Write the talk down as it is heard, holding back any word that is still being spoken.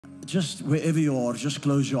just wherever you are, just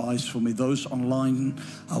close your eyes for me. Those online,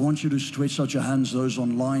 I want you to stretch out your hands. Those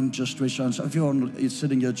online, just stretch your hands. If you're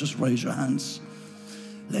sitting here, just raise your hands.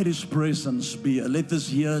 Let His presence be, let this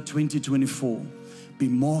year 2024 be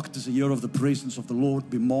marked as a year of the presence of the Lord,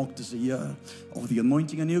 be marked as a year of the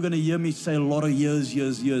anointing. And you're going to hear me say a lot of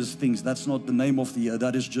years things. That's not the name of the year.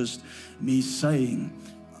 That is just me saying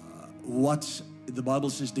what the Bible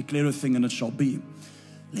says, declare a thing and it shall be.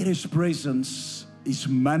 Let His presence, His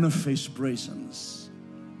manifest presence.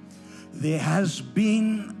 There has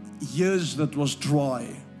been years that was dry,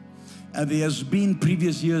 and there has been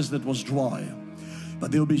previous years that was dry.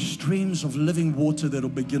 But there will be streams of living water that will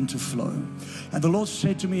begin to flow. And the Lord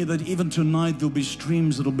said to me that even tonight there will be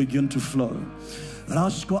streams that will begin to flow.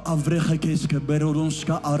 Rasko avregekeske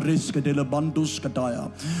berodonska ariske de lebandus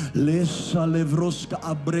kadaya. Lesa levroska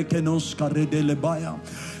abrekenoska redelebaya.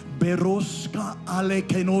 Beroska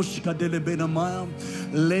alekenoska de lebenamaya.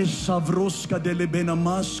 Lesa vroska de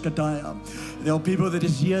lebenamas kadaya. There are people that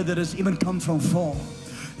is here that has even come from far,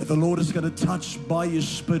 that the Lord is going to touch by His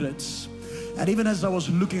spirits. And even as I was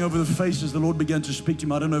looking over the faces, the Lord began to speak to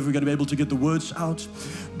me. I don't know if we're going to be able to get the words out,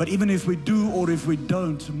 but even if we do or if we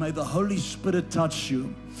don't, may the Holy Spirit touch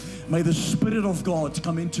you. May the Spirit of God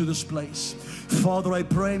come into this place. Father, I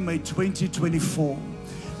pray, may 2024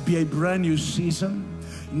 be a brand new season.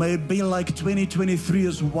 May it be like 2023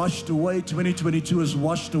 is washed away, 2022 is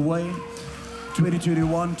washed away,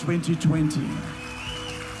 2021, 2020.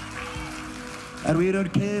 And we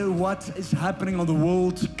don't care what is happening on the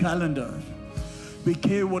world calendar. We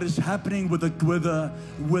care what is happening with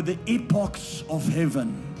the epochs of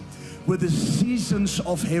heaven, with the seasons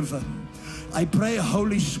of heaven. I pray,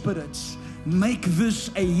 Holy Spirit, make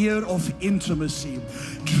this a year of intimacy.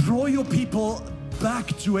 Draw your people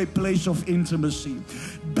back to a place of intimacy,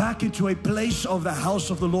 back into a place of the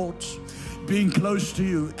house of the Lord, being close to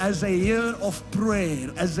you, as a year of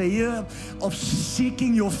prayer, as a year of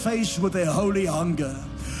seeking your face with a holy hunger.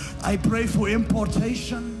 I pray for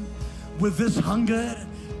impartation with this hunger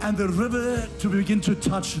and the river to begin to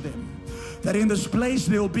touch them. That in this place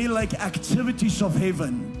there will be like activities of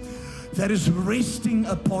heaven that is resting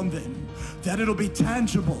upon them. That it will be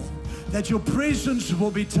tangible. That your presence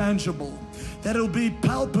will be tangible. That it will be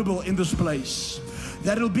palpable in this place.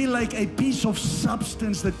 That it will be like a piece of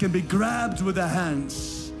substance that can be grabbed with the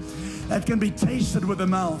hands, that can be tasted with the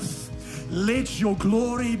mouth. Let your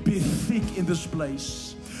glory be thick in this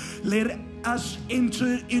place. Let us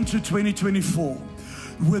enter into 2024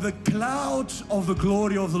 with a cloud of the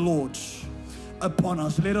glory of the Lord upon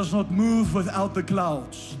us. Let us not move without the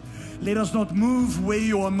clouds. Let us not move where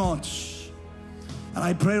you are not. And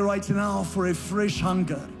I pray right now for a fresh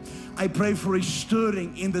hunger. I pray for a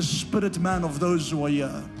stirring in the spirit man of those who are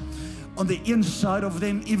here, on the inside of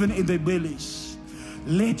them, even in their bellies.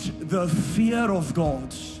 Let the fear of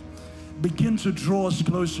God begin to draw us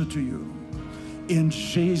closer to you. In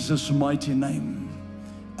Jesus' mighty name,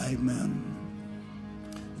 amen.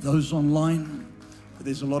 Those online,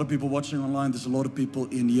 there's a lot of people watching online, there's a lot of people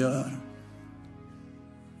in here.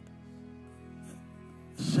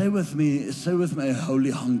 Say with me a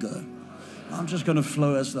holy hunger. I'm just going to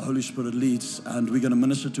flow as the Holy Spirit leads, and we're going to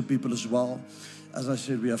minister to people as well. As I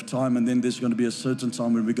said, we have time, and then there's going to be a certain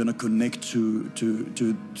time when we're going to connect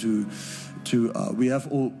we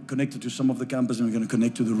have all connected to some of the campus, and we're going to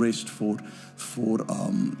connect to the rest for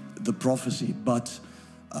the prophecy. But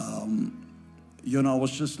you know, I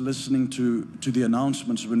was just listening to the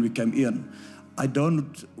announcements when we came in. I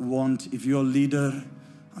don't want, if you're a leader,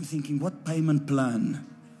 I'm thinking, what payment plan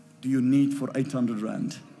do you need for 800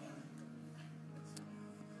 Rand?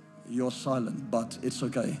 You're silent, but it's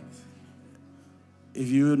okay. If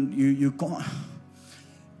you can't,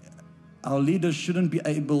 our leaders shouldn't be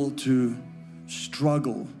able to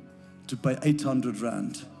struggle to pay 800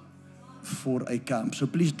 Rand for a camp. So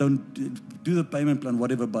please don't do the payment plan,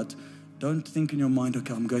 whatever, but don't think in your mind,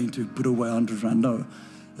 okay, I'm going to put away 100 Rand. No,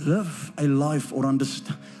 live a life or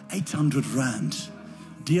understand 800 Rand.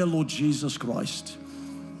 Dear Lord Jesus Christ,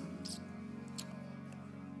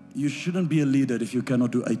 you shouldn't be a leader if you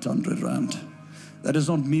cannot do 800 Rand. That is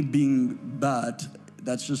not me being bad.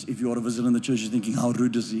 That's just if you're a visitor in the church, you're thinking, how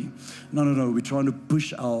rude is he? No. We're trying to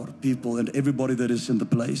push our people and everybody that is in the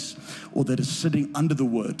place or that is sitting under the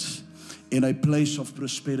word in a place of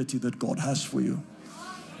prosperity that God has for you.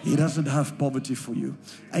 He doesn't have poverty for you.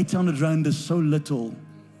 800 Rand is so little.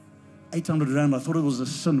 800 Rand, I thought it was a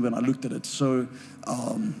sin when I looked at it. So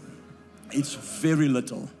it's very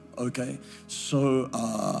little. Okay, so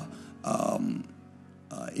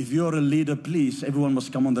if you're a leader, please, everyone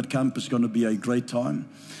must come on that camp. It's going to be a great time.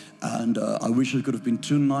 And I wish it could have been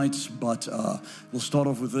 2 nights, but we'll start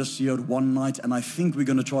off with this year 1 night. And I think we're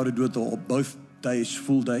going to try to do it both days,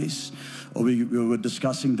 full days. Or we were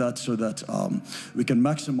discussing that so that we can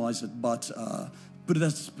maximize it. But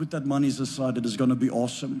put that money aside. It is going to be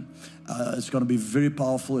awesome. It's going to be very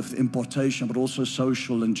powerful with importation, but also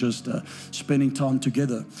social and just spending time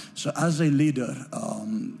together. So as a leader,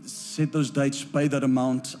 set those dates, pay that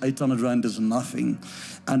amount. 800 Rand is nothing.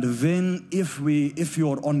 And then if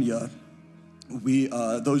you are on here,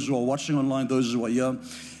 those who are watching online, those who are here,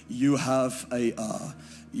 you have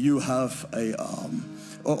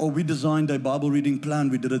or we designed a Bible reading plan.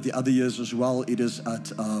 We did it the other years as well. It is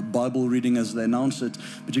at Bible Reading as they announce it.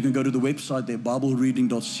 But you can go to the website there,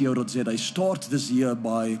 biblereading.co.za. Start this year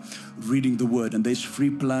by reading the Word. And there's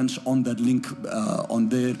free plans on that link on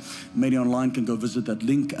there. Many online can go visit that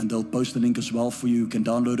link, and they'll post the link as well for you. You can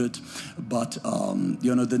download it. But,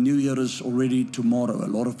 the new year is already tomorrow. A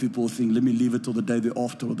lot of people think, let me leave it till the day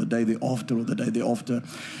thereafter, or the day thereafter, or the day thereafter.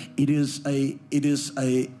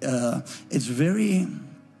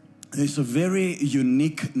 There's a very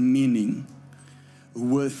unique meaning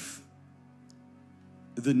with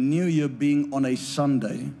the new year being on a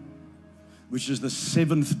Sunday, which is the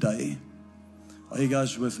 7th day. Are you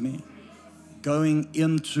guys with me? Going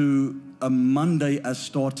into a Monday as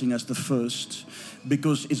starting as the 1st,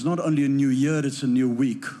 because it's not only a new year, it's a new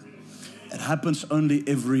week. It happens only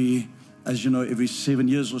every 7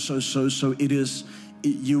 years or so. So it is,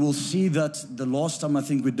 you will see that the last time I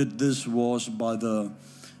think we did this was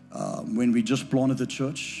when we just planted the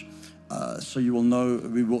church. So you will know,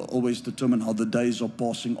 we will always determine how the days are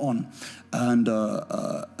passing on. And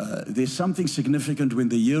there's something significant when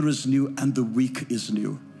the year is new and the week is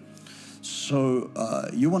new. So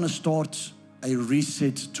you want to start a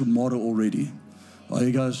reset tomorrow already. Are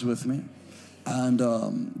you guys with me? And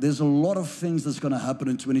there's a lot of things that's going to happen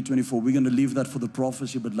in 2024. We're going to leave that for the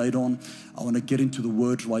prophecy, but later on, I want to get into the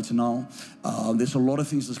word right now. There's a lot of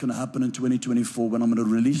things that's going to happen in 2024 when I'm going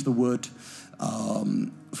to release the word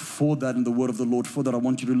for that and the word of the Lord. For that, I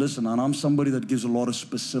want you to listen. And I'm somebody that gives a lot of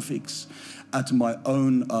specifics at my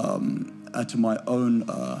own, how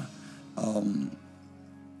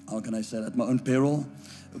can I say that? At my own peril.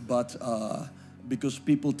 But because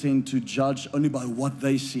people tend to judge only by what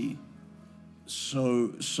they see.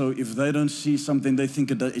 So if they don't see something, they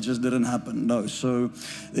think it just didn't happen. No, so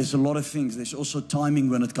there's a lot of things. There's also timing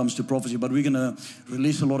when it comes to prophecy, but we're going to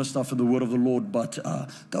release a lot of stuff in the word of the Lord. But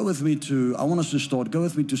go with me I want us to start. Go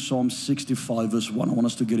with me to Psalm 65 verse 1. I want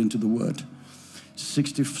us to get into the word.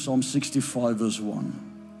 Psalm 65 verse 1.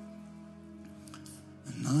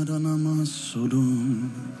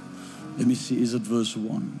 Let me see, is it verse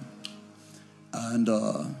 1?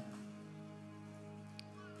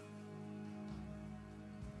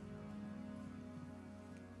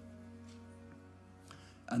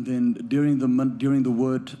 And then during the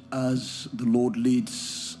word, as the Lord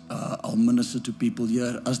leads, I'll minister to people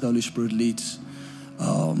here as the Holy Spirit leads.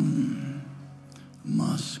 Now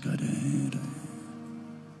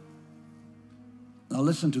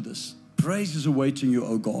listen to this. Praise is awaiting you,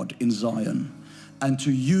 O God, in Zion, and to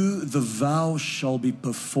you the vow shall be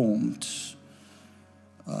performed.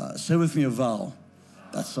 Say with me, a vow.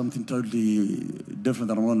 That's something totally different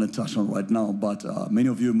that I'm not going to touch on right now, but many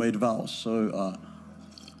of you made vows, so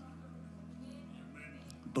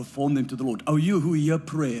perform them to the Lord. Oh, you who hear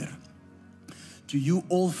prayer, to you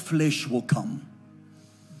all flesh will come.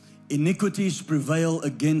 Iniquities prevail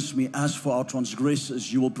against me. As for our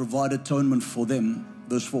transgressors, you will provide atonement for them.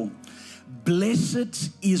 Verse 4.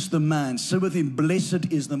 Blessed is the man. Say with him,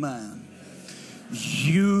 blessed is the man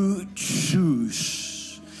you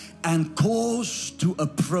choose and cause to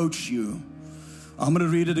approach you. I'm going to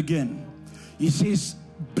read it again. He says,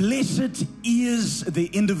 blessed is the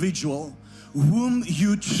individual whom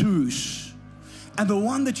you choose, and the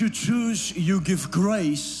one that you choose, you give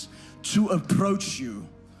grace to approach you.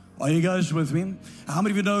 Are you guys with me? How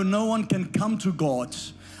many of you know no one can come to God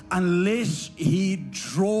unless He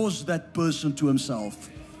draws that person to Himself?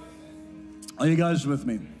 Are you guys with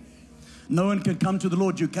me? No one can come to the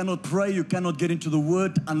Lord. You cannot pray, you cannot get into the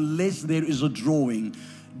Word unless there is a drawing.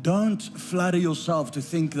 Don't flatter yourself to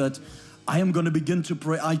think that I am going to begin to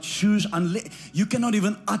pray. I choose, unless you cannot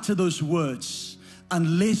even utter those words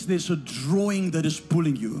unless there's a drawing that is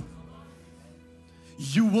pulling you.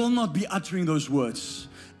 You will not be uttering those words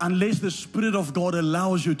unless the Spirit of God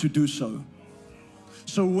allows you to do so.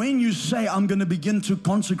 So when you say, I'm going to begin to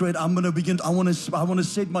consecrate, I want to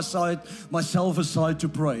set myself aside to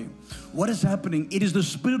pray. What is happening? It is the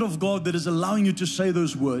Spirit of God that is allowing you to say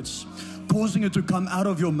those words, causing it to come out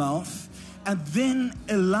of your mouth. and then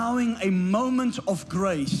allowing a moment of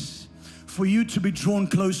grace for you to be drawn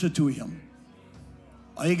closer to Him.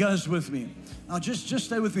 Are you guys with me? Now just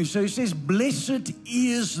stay with me. So He says, blessed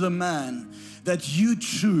is the man that you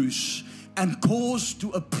choose and cause to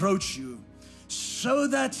approach you, so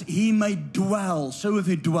that he may dwell, so that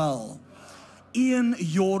he dwell in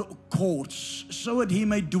your courts, so that he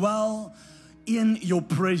may dwell in your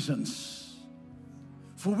presence.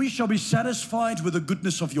 For we shall be satisfied with the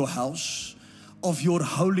goodness of your house, of your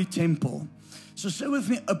holy temple. So say with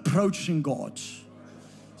me, approaching God.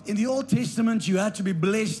 In the Old Testament, you had to be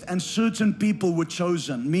blessed, and certain people were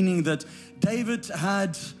chosen, meaning that David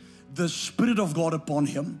had the Spirit of God upon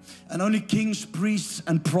him, and only kings, priests,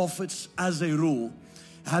 and prophets, as a rule,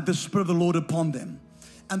 had the Spirit of the Lord upon them.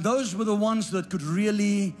 And those were the ones that could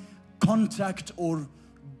really contact or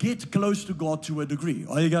get close to God to a degree.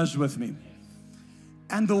 Are you guys with me?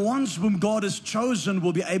 And the ones whom God has chosen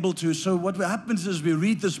will be able to. So what happens is we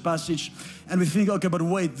read this passage and we think, okay, but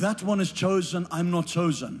wait, that one is chosen, I'm not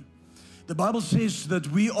chosen. The Bible says that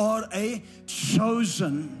we are a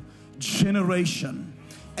chosen generation,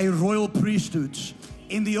 a royal priesthood.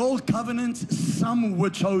 In the old covenant, some were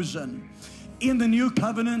chosen. In the new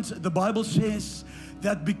covenant, the Bible says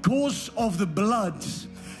that because of the blood,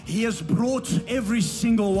 He has brought every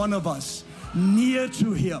single one of us near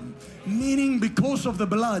to Him. Meaning, because of the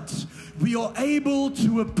blood, we are able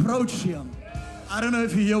to approach Him. I don't know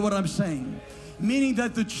if you hear what I'm saying. Meaning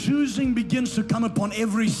that the choosing begins to come upon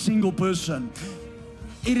every single person.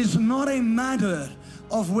 It is not a matter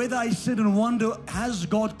of whether I sit and wonder, has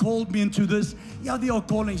God called me into this? Yeah, there are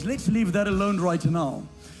callings. Let's leave that alone right now.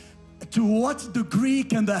 To what degree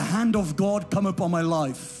can the hand of God come upon my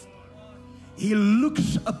life? He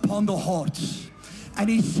looks upon the hearts, and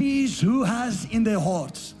He sees who has in their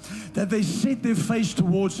hearts that they set their face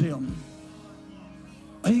towards Him.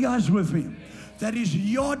 Are you guys with me? That His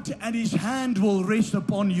yod and His hand will rest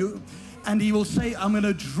upon you, and He will say, I'm going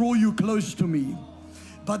to draw you close to me.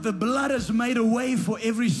 But the blood has made a way for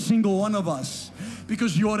every single one of us,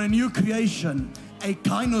 because you are a new creation, a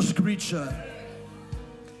kainos creature.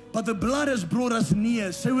 But the blood has brought us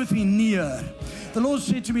near. Say with me, near. The Lord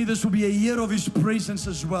said to me, this will be a year of His presence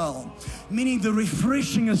as well. Meaning the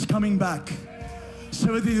refreshing is coming back. Say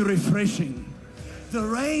with me, the refreshing. The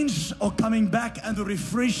rains are coming back and the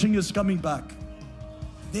refreshing is coming back.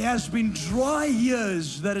 There has been dry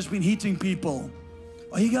years that has been hitting people.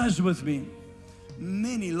 Are you guys with me?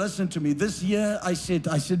 Many, listen to me. This year, I said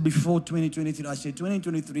before 2023, I said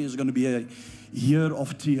 2023 is going to be a year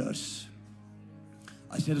of tears.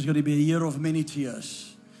 I said it's going to be a year of many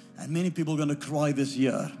tears. And many people are going to cry this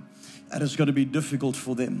year. And it's going to be difficult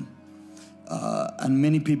for them. And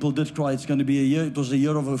many people did cry. It's going to be a year. It was a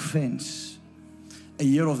year of offense. A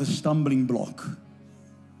year of the stumbling block.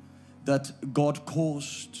 That God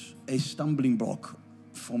caused a stumbling block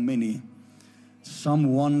for many.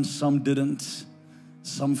 Some won, some didn't.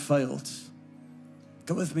 Some failed.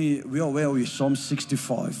 Go with me. Where are we? Psalm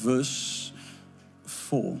 65, verse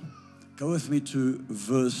 4. Go with me to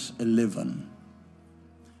verse 11.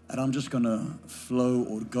 And I'm just going to flow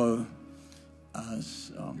or go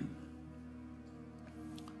as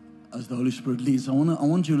the Holy Spirit leads. I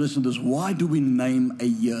want you to listen to this. Why do we name a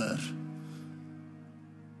year?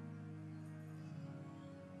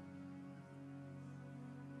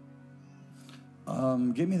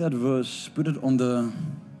 Give me that verse. Put it on the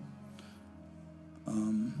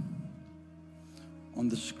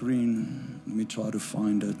screen. Let me try to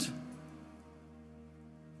find it.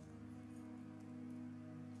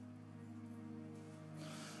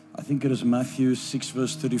 I think it is Matthew 6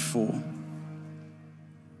 verse 34.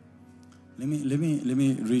 Let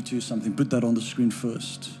me read to you something. Put that on the screen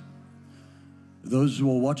first. Those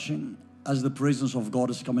who are watching, as the presence of God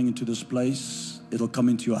is coming into this place, it'll come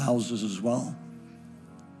into your houses as well.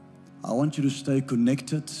 I want you to stay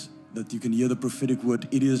connected, that you can hear the prophetic word.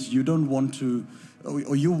 It is, you don't want to,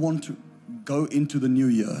 or you want to go into the new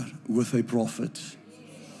year with a prophet.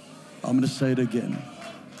 I'm going to say it again.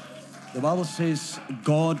 The Bible says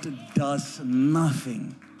God does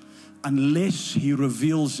nothing unless He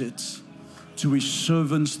reveals it to His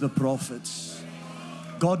servants, the prophets.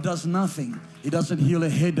 God does nothing. He doesn't heal a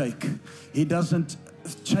headache. He doesn't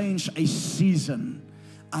change a season.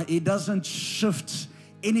 He doesn't shift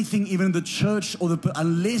anything, even in the church,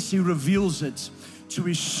 unless He reveals it to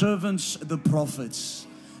His servants, the prophets.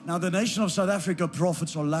 Now, the nation of South Africa,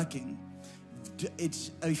 prophets are lacking.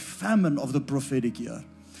 It's a famine of the prophetic year.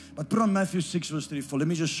 But put on Matthew 6 verse 34. Let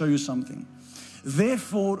me just show you something.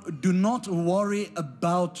 Therefore, do not worry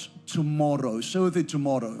about tomorrow. So with it,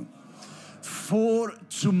 tomorrow. For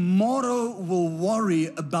tomorrow will worry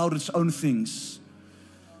about its own things.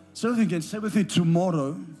 So again, say with me,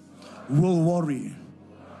 tomorrow will worry.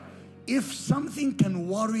 If something can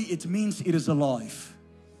worry, it means it is alive.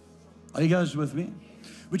 Are you guys with me?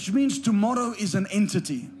 Which means tomorrow is an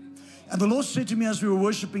entity. And the Lord said to me as we were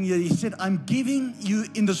worshiping here, He said, I'm giving you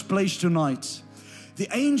in this place tonight the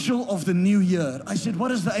angel of the new year. I said,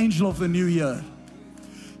 what is the angel of the new year?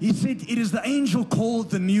 He said, it is the angel called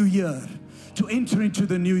the new year, to enter into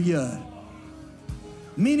the new year.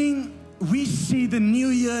 Meaning, we see the new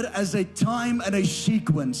year as a time and a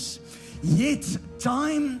sequence. Yet,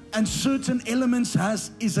 time and certain elements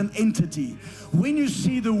is an entity. When you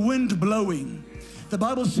see the wind blowing, the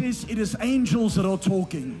Bible says it is angels that are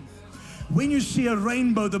talking. When you see a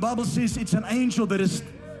rainbow, the Bible says it's an angel that is...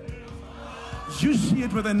 You see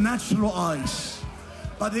it with the natural eyes.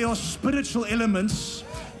 But there are spiritual elements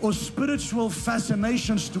or spiritual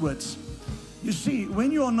fascinations to it. You see,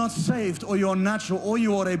 when you are not saved, or you are natural, or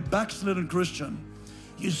you are a backslidden Christian,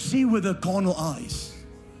 you see with the carnal eyes.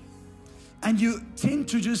 And you tend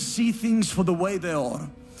to just see things for the way they are,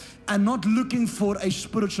 and not looking for a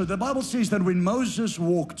spiritual. The Bible says that when Moses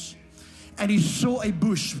walked, and he saw a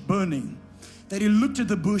bush burning, that he looked at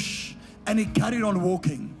the bush, and he carried on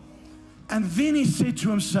walking. And then he said to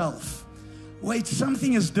himself, wait,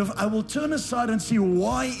 something is different. I will turn aside and see,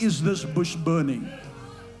 why is this bush burning?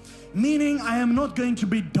 Meaning, I am not going to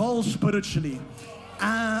be dull spiritually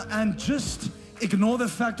and just ignore the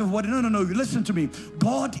fact of what. No. Listen to me.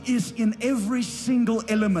 God is in every single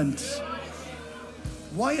element.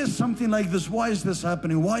 Why is something like this? Why is this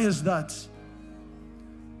happening? Why is that?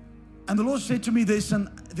 And the Lord said to me, there's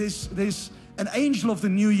an angel of the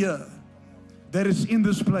new year that is in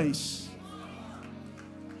this place.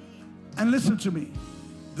 And listen to me.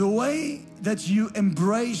 The way that you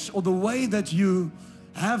embrace, or the way that you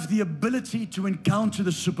have the ability to encounter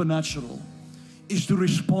the supernatural, is to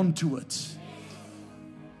respond to it.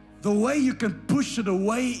 The way you can push it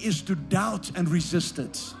away is to doubt and resist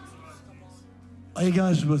it. Are you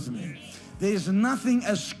guys with me? There is nothing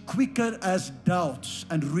as quicker as doubt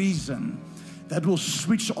and reason that will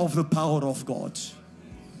switch off the power of God.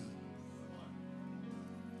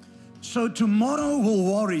 So tomorrow will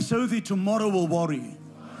worry. So the tomorrow will worry.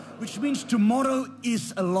 Which means tomorrow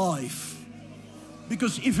is alive.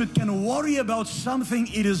 Because if it can worry about something,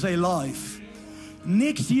 it is alive.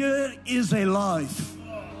 Next year is alive.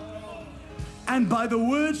 And by the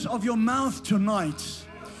words of your mouth tonight,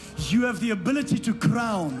 you have the ability to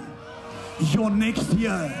crown your next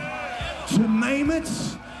year. To name it,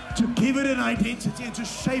 to give it an identity, and to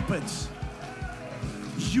shape it.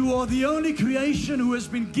 You are the only creation who has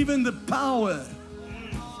been given the power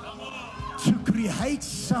to create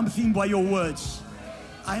something by your words.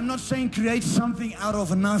 I am not saying create something out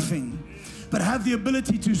of nothing, but have the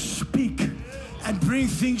ability to speak and bring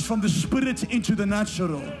things from the spirit into the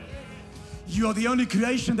natural. You are the only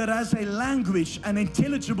creation that has a language, an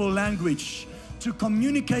intelligible language, to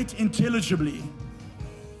communicate intelligibly.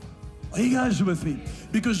 Are you guys with me?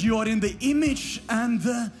 Because you are in the image and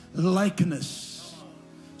the likeness.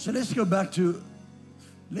 So let's go back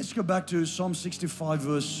to Psalm 65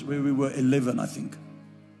 verse where we were 11, I think.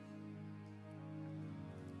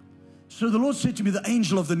 So the Lord said to me, the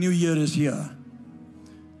angel of the new year is here.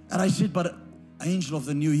 And I said, but angel of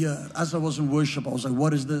the new year. As I was in worship, I was like,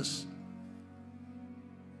 what is this?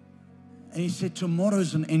 And He said, tomorrow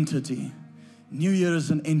is an entity. New year is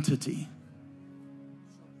an entity.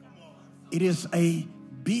 It is a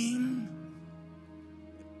being.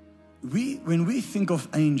 When we think of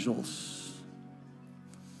angels,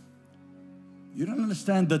 you don't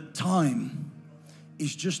understand that time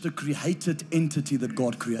is just a created entity that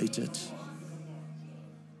God created.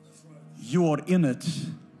 You are in it.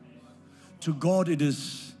 To God, it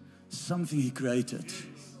is something He created,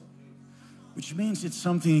 which means it's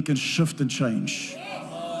something He can shift and change.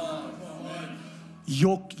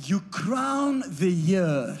 You crown the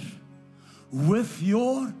year with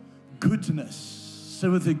your goodness. Say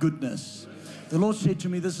with the goodness. The Lord said to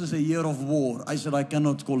me, this is a year of war. I said, I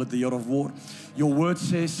cannot call it the year of war. Your word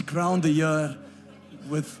says, crown the year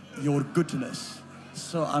with your goodness.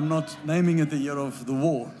 So I'm not naming it the year of the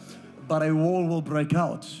war. But a war will break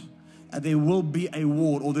out. And there will be a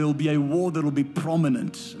war, or there will be a war that will be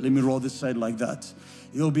prominent. Let me rather say it like that.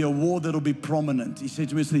 There will be a war that will be prominent. He said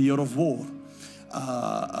to me, it's the year of war.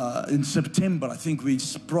 In September, I think we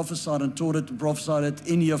prophesied it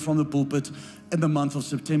in here from the pulpit in the month of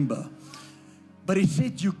September. But He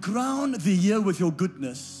said, you crown the year with your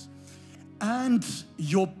goodness, and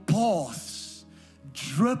your paths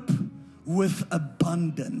drip with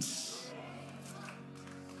abundance.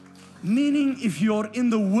 Meaning, if you're in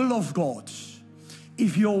the will of God,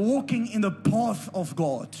 if you're walking in the path of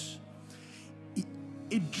God,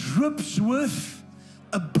 it drips with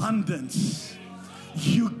abundance.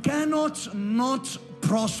 You cannot not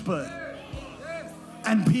prosper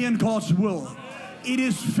and be in God's will. It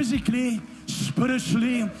is physically,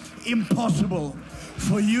 spiritually impossible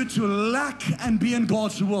for you to lack and be in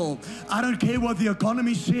God's will. I don't care what the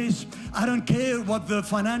economy says. I don't care what the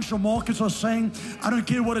financial markets are saying. I don't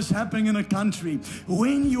care what is happening in the country.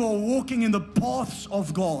 When you are walking in the paths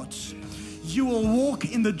of God, you will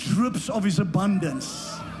walk in the drips of His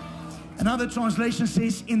abundance. Another translation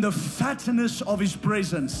says, in the fatness of His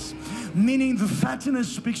presence. Meaning the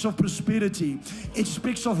fatness speaks of prosperity. It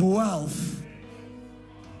speaks of wealth.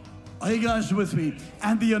 Are you guys with me?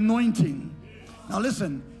 And the anointing. Now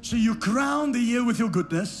listen, so you crown the year with your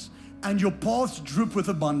goodness, and your paths drip with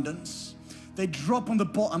abundance. They drop on the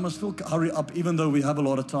path. I must still hurry up, even though we have a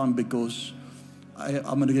lot of time, because I'm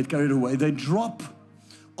going to get carried away. They drop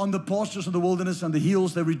on the pastures of the wilderness, and the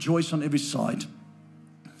hills, they rejoice on every side.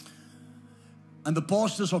 And the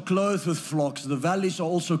pastures are clothed with flocks. The valleys are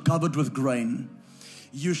also covered with grain.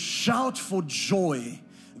 You shout for joy.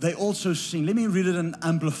 They also sing. Let me read it in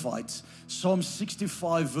Amplified. Psalm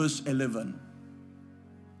 65 verse 11.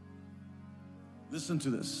 Listen to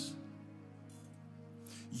this.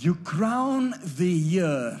 You crown the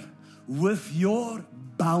year with your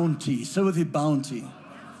bounty. Say with your bounty.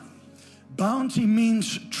 Bounty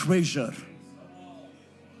means treasure.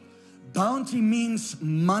 Bounty means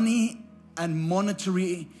money and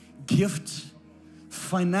monetary gift.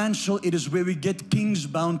 Financial, it is where we get king's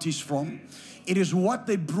bounties from. It is what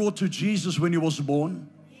they brought to Jesus when He was born.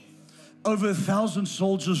 Over 1,000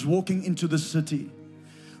 soldiers walking into the city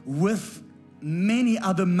with many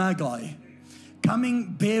other magi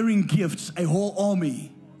coming bearing gifts, a whole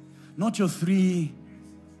army. Not your 3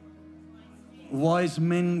 wise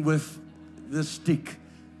men with the stick.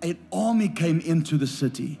 An army came into the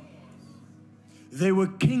city. They were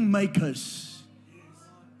kingmakers.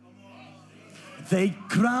 They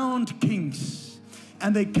crowned kings.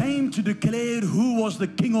 And they came to declare who was the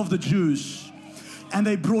King of the Jews. And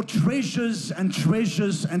they brought treasures and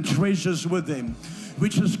treasures and treasures with them,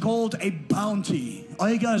 which is called a bounty. Are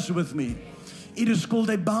you guys with me? It is called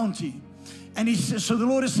a bounty. And He says, so the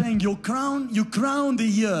Lord is saying, you crown the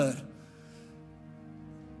year.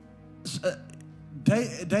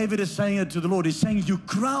 David is saying it to the Lord. He's saying, you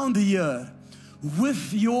crown the year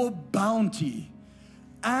with your bounty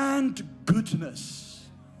and goodness.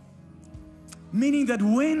 Meaning that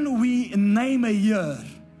when we name a year,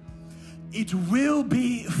 it will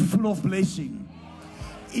be full of blessing.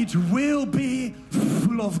 It will be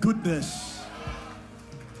full of goodness.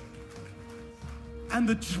 And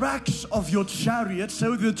the tracks of your chariot,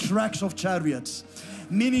 so the tracks of chariots,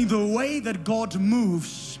 meaning the way that God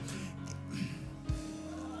moves.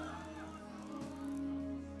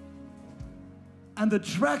 And the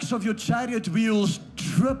tracks of your chariot wheels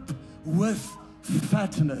drip with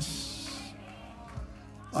fatness.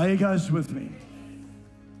 Are you guys with me?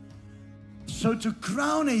 So to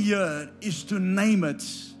crown a year is to name it.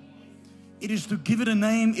 It is to give it a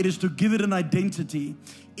name. It is to give it an identity.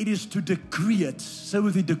 It is to decree it. Say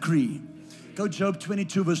with me, decree. Go Job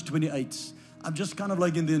 22 verse 28. I'm just kind of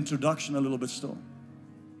like in the introduction a little bit still.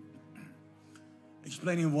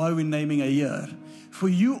 Explaining why we're naming a year. For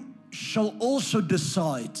you shall also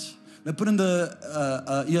decide. Now put in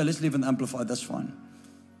the, let's leave an amplified, that's fine.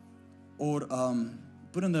 Or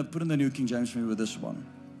put in the New King James for me with this one.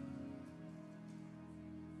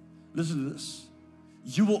 Listen to this.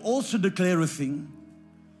 You will also declare a thing,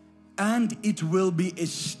 and it will be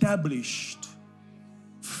established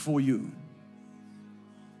for you.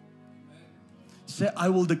 Say, I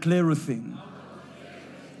will declare a thing,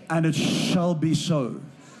 and it shall be so.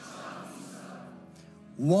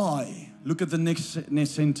 Why? Look at the next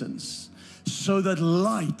sentence. So that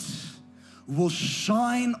light will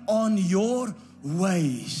shine on your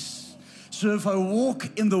ways. So if I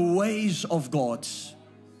walk in the ways of God,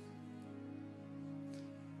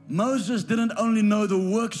 Moses didn't only know the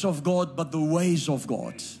works of God, but the ways of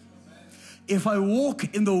God. If I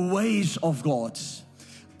walk in the ways of God,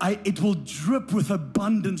 it will drip with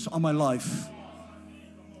abundance on my life.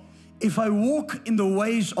 If I walk in the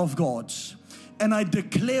ways of God and I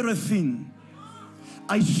declare a thing,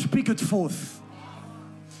 I speak it forth.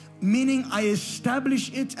 Meaning I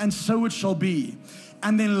establish it, and so it shall be.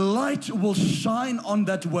 And then light will shine on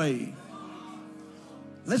that way.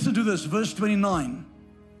 Listen to this, verse 29.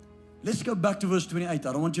 Let's go back to verse 28. I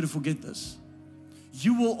don't want you to forget this.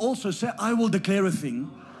 You will also say, I will declare a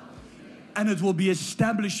thing, and it will be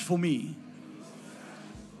established for me.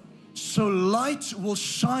 So light will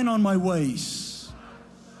shine on my ways.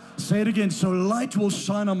 Say it again. So light will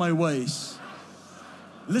shine on my ways.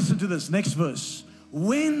 Listen to this next verse.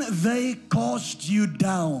 When they cast you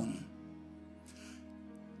down,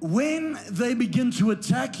 when they begin to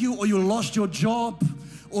attack you, or you lost your job,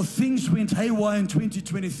 or things went haywire in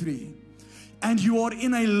 2023, and you are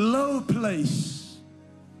in a low place,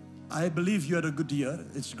 I believe you had a good year,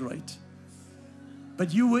 it's great,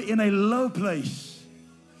 but you were in a low place,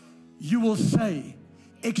 you will say,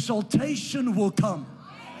 exaltation will come,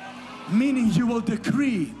 meaning you will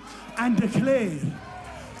decree and declare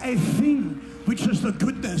a thing which is the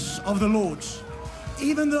goodness of the Lord.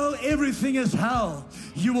 Even though everything is hell,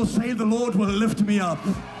 you will say, the Lord will lift me up.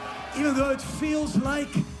 Even though it feels like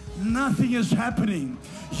nothing is happening,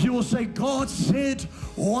 you will say, God said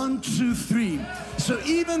 1, 2, 3. So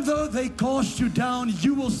even though they cast you down,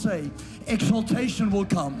 you will say, exaltation will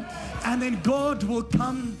come. And then God will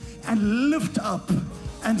come and lift up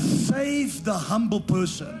and save the humble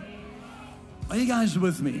person. Are you guys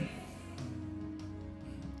with me?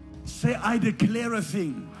 Say, I declare a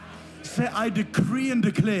thing. Say, I decree and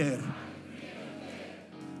declare.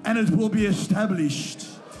 And it will be established.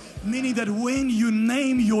 Meaning that when you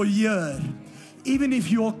name your year, even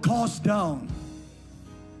if you are cast down,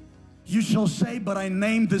 you shall say, but I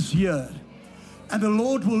named this year. And the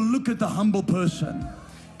Lord will look at the humble person.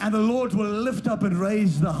 And the Lord will lift up and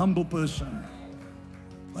raise the humble person.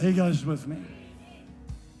 Are you guys with me?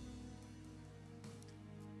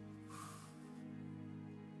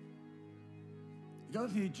 Go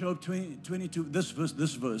to Job 22, this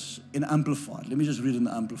verse in Amplified. Let me just read in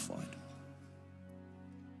the Amplified.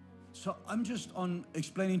 So I'm just on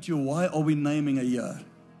explaining to you, why are we naming a year?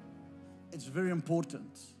 It's very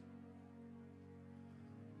important.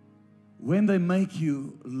 When they make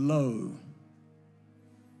you low,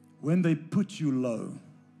 when they put you low,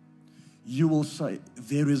 you will say,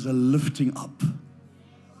 there is a lifting up.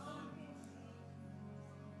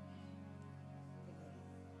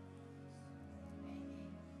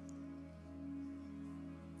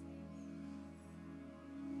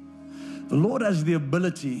 The Lord has the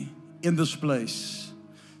ability in this place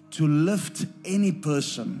to lift any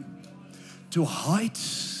person to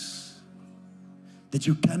heights that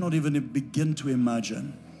you cannot even begin to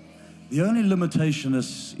imagine. The only limitation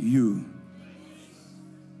is you.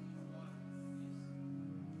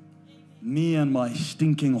 Me and my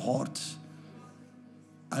stinking heart,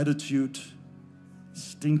 attitude,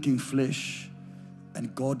 stinking flesh,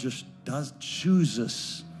 and God just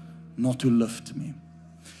chooses not to lift me.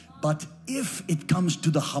 But if it comes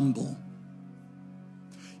to the humble,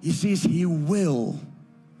 He says He will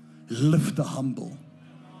lift the humble.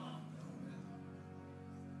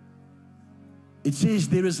 It says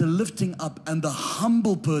there is a lifting up, and the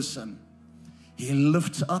humble person, He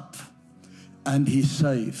lifts up and He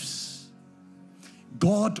saves.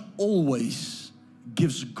 God always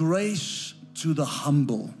gives grace to the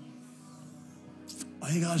humble.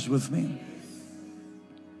 Are you guys with me?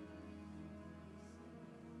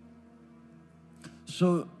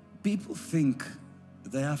 So people think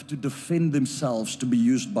they have to defend themselves to be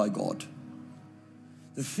used by God.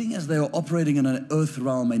 The thing is, they are operating in an earth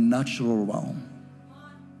realm, a natural realm.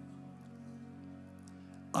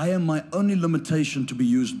 I am my only limitation to be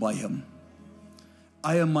used by Him.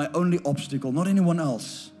 I am my only obstacle, not anyone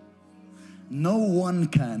else. No one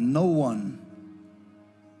can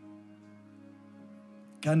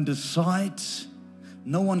decide.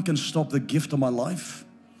 No one can stop the gift of my life.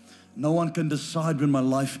 No one can decide when my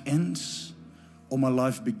life ends or my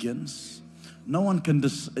life begins. No one can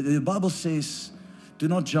the Bible says, do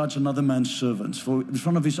not judge another man's servants, for in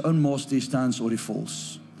front of his own master he stands or he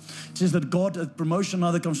falls. It says that God, promotion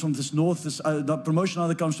either comes from this north, the promotion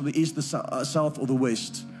either comes from the east, the south, or the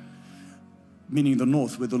west, meaning the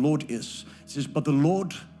north, where the Lord is. It says, but the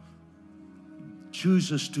Lord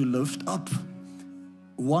chooses to lift up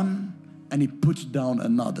one and He puts down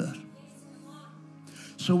another.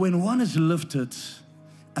 So when one is lifted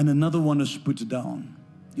and another one is put down,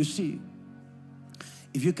 you see,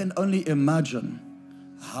 if you can only imagine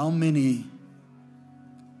how many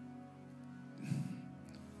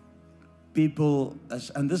people,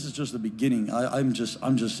 and this is just the beginning, I'm just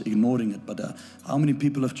ignoring it, but how many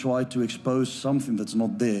people have tried to expose something that's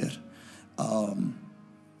not there? How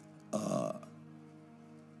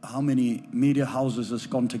many media houses has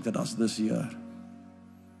contacted us this year?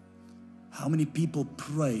 How many people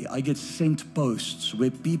pray? I get sent posts where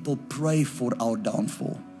people pray for our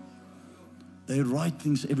downfall. They write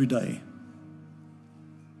things every day.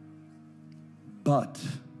 But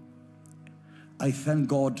I thank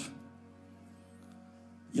God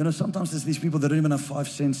You know, sometimes there's these people that don't even have 5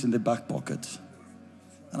 cents in their back pocket.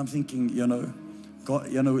 And I'm thinking, you know,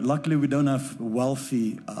 God, you know, luckily we don't have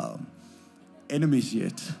wealthy enemies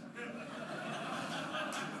yet.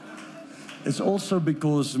 It's also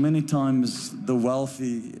because many times the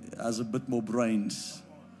wealthy has a bit more brains.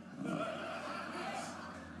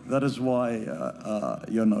 That is why,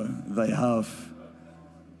 you know, they have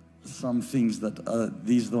some things that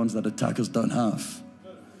these are the ones that attackers don't have.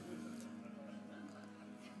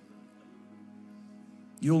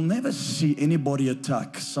 You'll never see anybody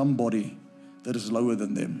attack somebody that is lower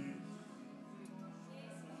than them.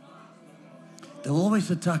 They'll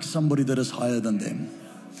always attack somebody that is higher than them.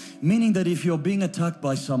 Meaning that if you're being attacked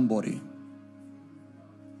by somebody,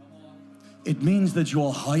 it means that you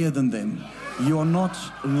are higher than them. You are not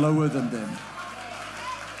lower than them.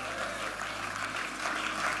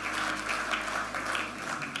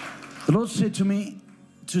 The Lord said to me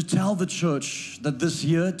to tell the church that this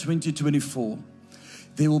year, 2024,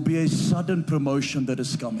 there will be a sudden promotion that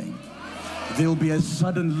is coming. There will be a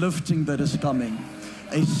sudden lifting that is coming.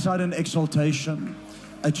 A sudden exaltation.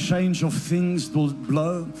 A change of things will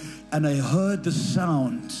blow. And I heard the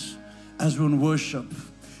sound as we were in worship.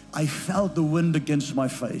 I felt the wind against my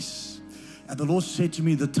face. And the Lord said to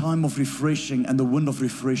me, the time of refreshing and the wind of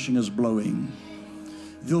refreshing is blowing.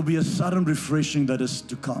 There will be a sudden refreshing that is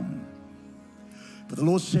to come. But the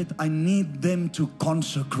Lord said, I need them to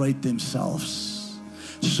consecrate themselves,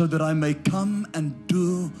 so that I may come and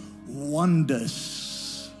do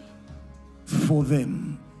wonders for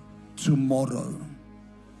them tomorrow.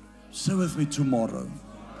 Say with me, tomorrow.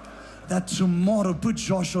 That tomorrow, put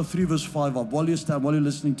Joshua 3 verse 5 up while you stand, while you're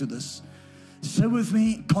listening to this. Say with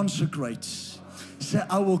me, consecrate. Say,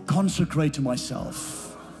 I will consecrate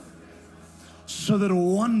myself so that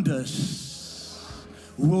wonders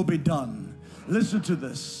will be done. Listen to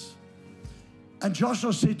this. And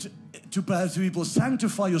Joshua said to perhaps people,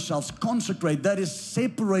 sanctify yourselves, consecrate, that is,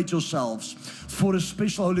 separate yourselves for a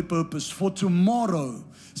special holy purpose, for tomorrow.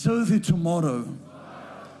 So with it, tomorrow.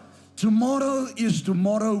 Tomorrow is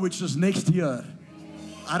tomorrow, which is next year.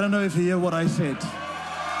 I don't know if you hear what I said.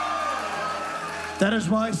 That is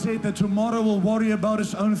why I said that tomorrow will worry about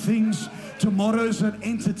its own things. Tomorrow is an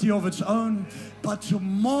entity of its own. But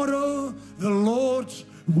tomorrow the Lord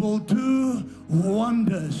will do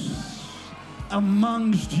wonders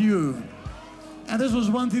amongst you. And this was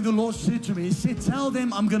one thing the Lord said to me. He said, tell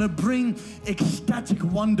them I'm going to bring ecstatic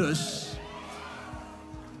wonders,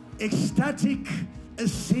 ecstatic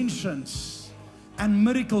ascensions and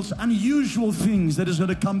miracles, unusual things that is going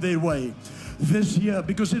to come their way this year,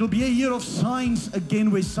 because it'll be a year of signs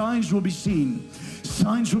again, where signs will be seen.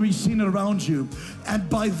 Signs will be seen around you. And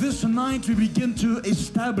by this night we begin to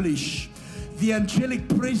establish the angelic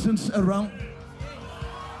presence around.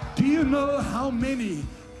 Do you know how many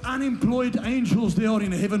unemployed angels there are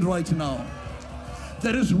in heaven right now?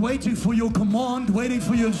 That is waiting for your command, waiting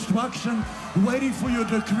for your instruction, waiting for your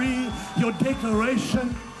decree, your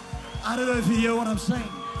declaration. I don't know if you hear what I'm saying.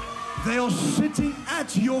 They are sitting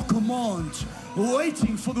at your command,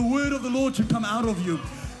 waiting for the word of the Lord to come out of you,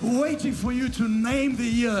 waiting for you to name the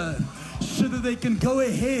year so that they can go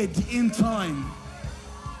ahead in time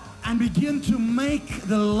and begin to make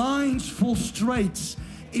the lines fall straight,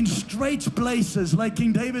 in straight places. Like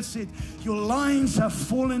King David said, your lines have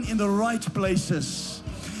fallen in the right places.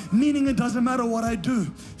 Meaning it doesn't matter what I do,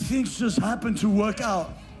 things just happen to work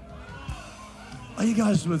out. Are you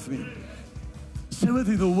guys with me? Say with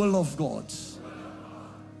me, the will of God.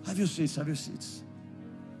 Have your seats, have your seats.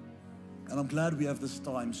 And I'm glad we have this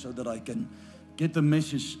time so that I can get the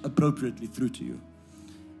message appropriately through to you.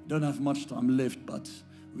 Don't have much time left, but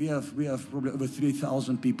we have probably over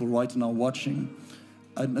 3,000 people right now watching.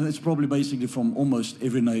 And it's probably basically from almost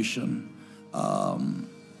every nation. The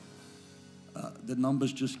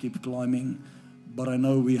numbers just keep climbing. But I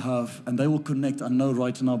know we have, and they will connect. I know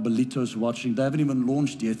right now Belito's watching. They haven't even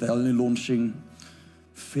launched yet. They're only launching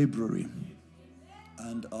February.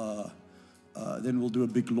 And then we'll do a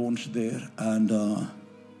big launch there. And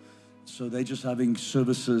so they're just having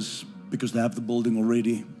services because they have the building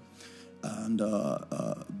already. And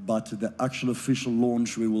but the actual official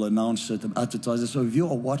launch, we will announce it and advertise it. So if you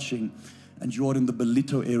are watching and you are in the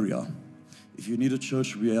Belito area, if you need a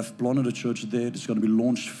church, we have planted a church there. It's going to be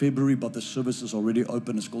launched February, but the service is already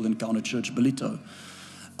open. It's called Encounter Church Belito.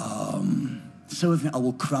 So with me, I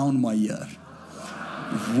will crown my year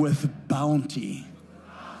with bounty.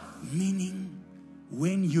 Meaning,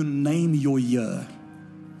 when you name your year,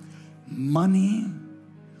 money,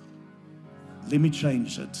 let me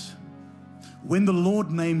change it. When the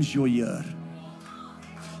Lord names your year,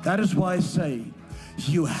 that is why I say,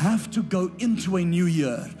 You have to go into a new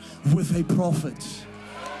year with a prophet.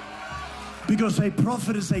 Because a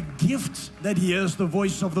prophet is a gift that hears the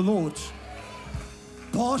voice of the Lord.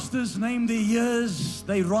 Pastors name their years,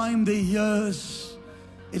 they rhyme their years.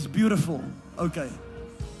 It's beautiful. Okay.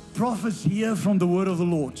 Prophets hear from the word of the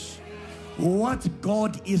Lord what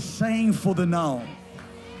God is saying for the now.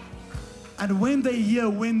 And when they hear,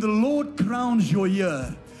 when the Lord crowns your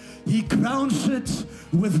year, He crowns it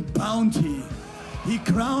with bounty. He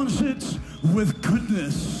crowns it with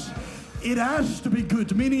goodness. It has to be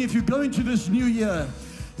good. Meaning if you go into this new year,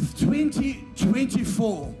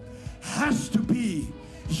 2024 has to be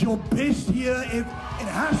your best year. It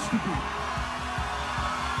has to be.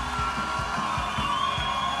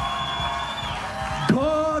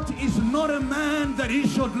 God is not a man that He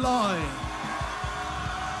should lie.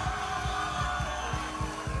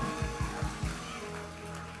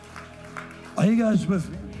 Are you guys with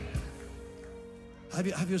me?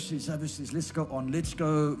 Have your seats, have your seats. Let's go on. Let's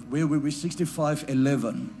go, where were we?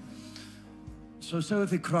 65:11. So if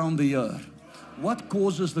they crown the year, what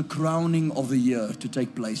causes the crowning of the year to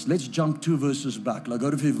take place? Let's jump 2 verses back. Like, go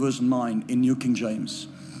to verse 9 in New King James.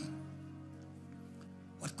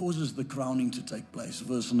 What causes the crowning to take place?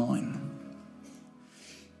 Verse 9.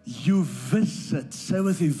 You visit, say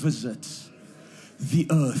with you, visit the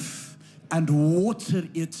earth and water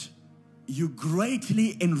it. You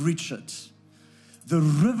greatly enrich it. The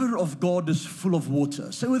river of God is full of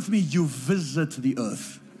water. Say with me, you visit the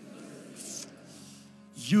earth.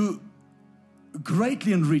 You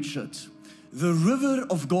greatly enrich it. The river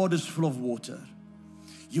of God is full of water.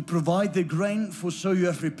 You provide the grain, for so you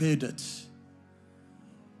have prepared it.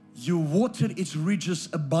 You water its ridges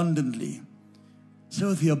abundantly. Say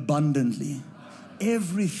with me, abundantly.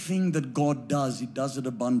 Everything that God does, He does it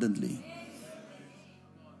abundantly.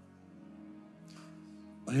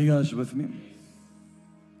 Are you guys with me?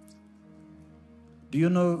 Do you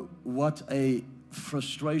know what a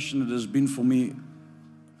frustration it has been for me,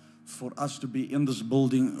 for us to be in this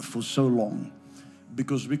building for so long?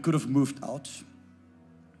 Because we could have moved out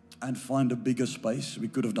and find a bigger space. We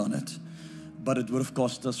could have done it. But it would have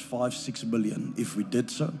cost us 5-6 billion if we did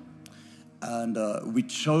so. And we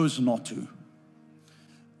chose not to,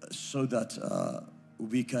 so that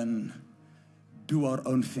we can do our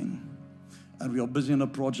own thing. And we are busy on a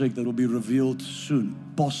project that will be revealed soon,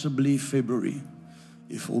 possibly February,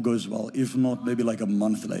 if all goes well. If not, maybe like a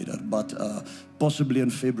month later, but possibly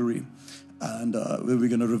in February. And where we're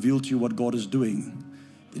going to reveal to you what God is doing.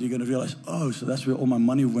 Then you're going to realize, oh, so that's where all my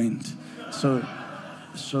money went. So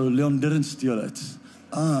Leon didn't steal it.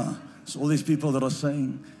 So all these people that are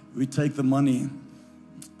saying, we take the money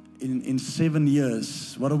in 7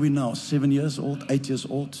 years. What are we now? 7 years old? 8 years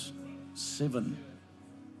old? 7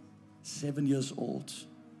 years old.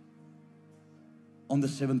 On the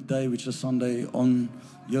 7th day, which is Sunday, on,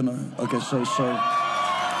 you know, okay, so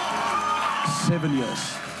 7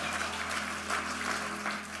 years.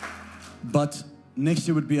 But next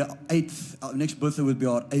year would be our 8th, next birthday would be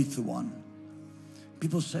our 8th one.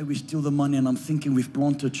 People say we steal the money, and I'm thinking we've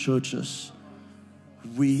planted churches.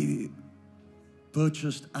 We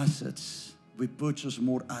purchased assets. We purchased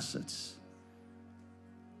more assets.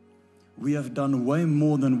 We have done way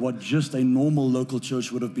more than what just a normal local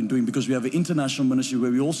church would have been doing, because we have an international ministry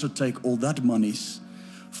where we also take all that monies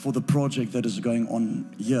for the project that is going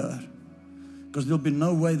on here. Because there'll be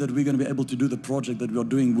no way that we're going to be able to do the project that we are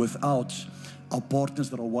doing without our partners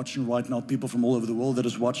that are watching right now, people from all over the world that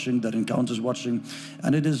is watching, that Encounter is watching.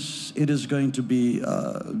 And it is going to be,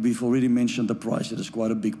 we've already mentioned the price. It is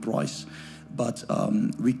quite a big price. But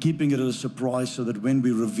we're keeping it as a surprise so that when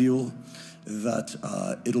we reveal that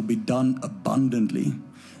it'll be done abundantly,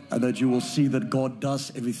 and that you will see that God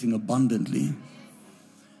does everything abundantly.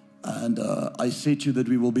 And I say to you that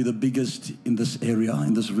we will be the biggest in this area,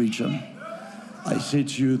 in this region. I say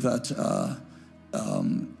to you that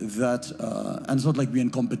and it's not like we're in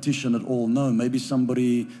competition at all. No, maybe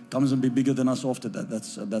somebody comes and be bigger than us after that.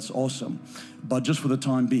 That's awesome. But just for the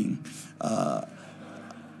time being,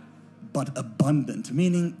 but abundant,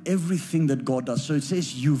 meaning everything that God does. So it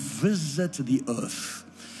says you visit the earth.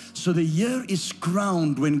 So the year is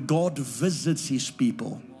crowned when God visits His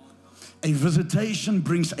people. A visitation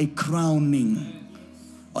brings a crowning.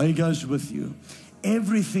 Are you guys with you?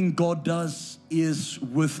 Everything God does is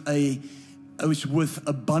with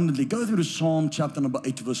abundantly. Go through to Psalm chapter number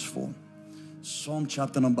 8 verse 4. Psalm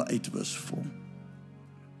chapter number 8 verse 4.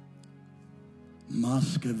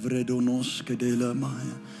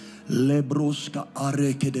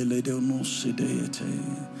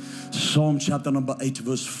 Psalm chapter number 8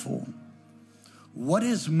 verse 4. What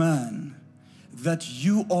is man that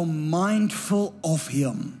you are mindful of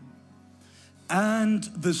him, and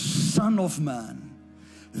the Son of Man,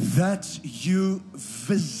 that you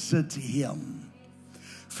visit him.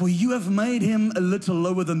 For you have made him a little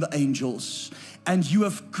lower than the angels, and you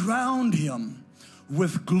have crowned him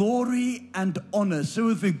with glory and honor. So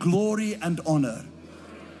with the glory and honor.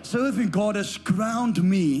 So with the God has crowned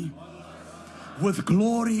me with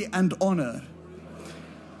glory and honor.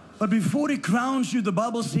 But before he crowns you, the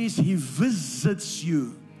Bible says he visits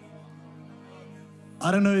you. I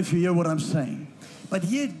don't know if you hear what I'm saying. But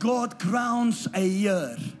yet God crowns a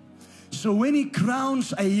year. So when he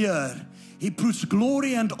crowns a year, he puts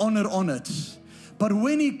glory and honor on it. But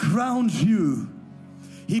when he crowns you,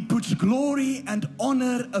 he puts glory and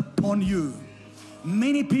honor upon you.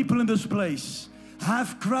 Many people in this place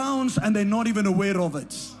have crowns and they're not even aware of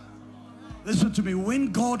it. Listen to me.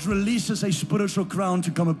 When God releases a spiritual crown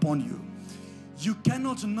to come upon you, you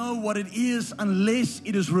cannot know what it is unless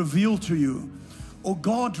it is revealed to you, or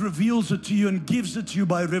God reveals it to you and gives it to you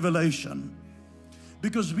by revelation.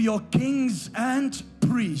 Because we are kings and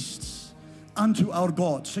priests unto our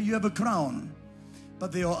God. So you have a crown,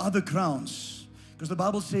 but there are other crowns. Because the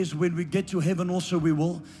Bible says when we get to heaven also, we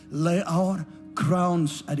will lay our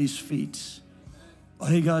crowns at his feet.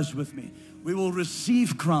 Are you guys with me? We will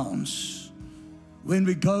receive crowns when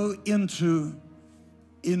we go into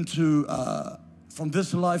from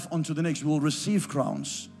this life onto the next. We will receive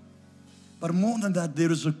crowns. But more than that,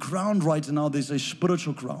 there is a crown right now. There's a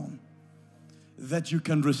spiritual crown that you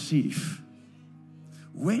can receive.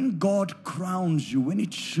 When God crowns you, when he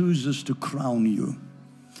chooses to crown you,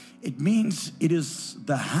 it means it is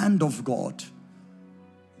the hand of God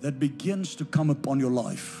that begins to come upon your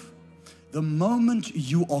life. The moment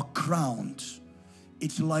you are crowned,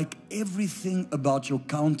 it's like everything about your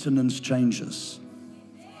countenance changes.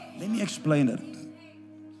 Let me explain it.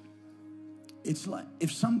 It's like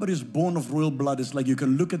if somebody is born of royal blood, it's like you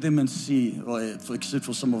can look at them and see, except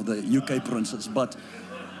for some of the UK princes, but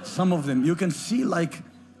some of them, you can see like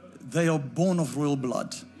they are born of royal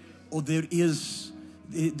blood, or there's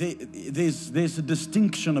a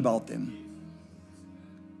distinction about them.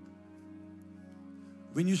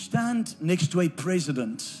 When you stand next to a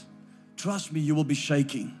president, trust me, you will be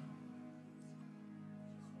shaking.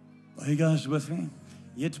 Are you guys with me?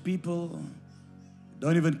 Yet people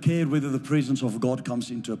don't even care whether the presence of God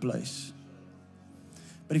comes into a place.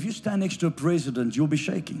 But if you stand next to a president, you'll be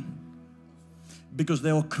shaking. Because they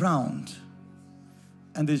are crowned.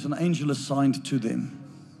 And there's an angel assigned to them.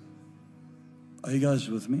 Are you guys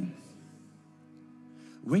with me?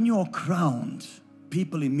 When you are crowned,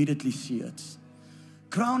 people immediately see it.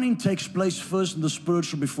 Crowning takes place first in the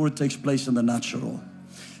spiritual before it takes place in the natural.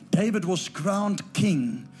 David was crowned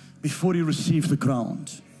king before he received the crown.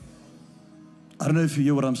 I don't know if you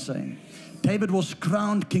hear what I'm saying. David was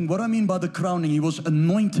crowned king. What I mean by the crowning, he was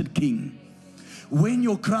anointed king. When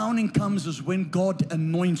your crowning comes is when God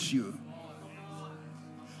anoints you.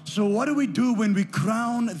 So what do we do when we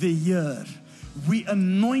crown the year? We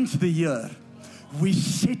anoint the year. We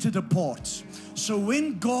set it apart. So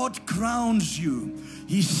when God crowns you,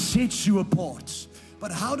 he sets you apart.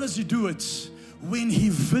 But how does he do it? When he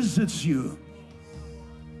visits you.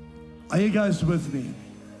 Are you guys with me?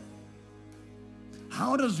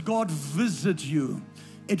 How does God visit you?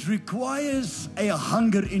 It requires a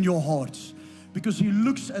hunger in your heart, because he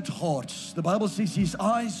looks at hearts. The Bible says his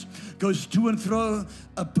eyes goes to and fro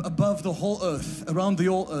above the whole earth, around the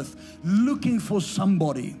whole earth, looking for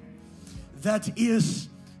somebody that is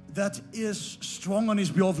strong on his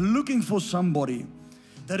behalf, looking for somebody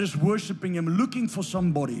that is worshiping him, looking for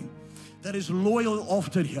somebody that is loyal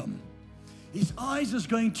after him. His eyes is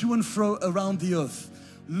going to and fro around the earth,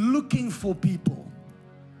 looking for people.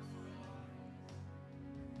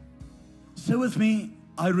 Say with me,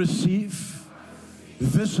 I receive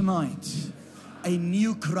this night a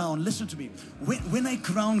new crown. Listen to me. When a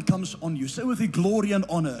crown comes on you, say with me, glory and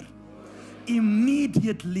honor.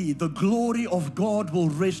 Immediately the glory of God will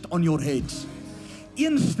rest on your head.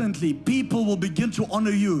 Instantly people will begin to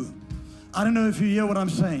honor you. I don't know if you hear what I'm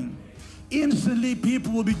saying. Instantly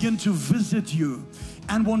people will begin to visit you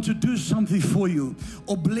and want to do something for you,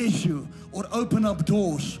 or bless you, or open up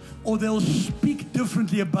doors, or they'll speak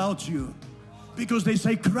differently about you, because they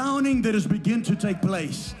say crowning that has begun to take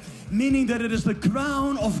place, meaning that it is the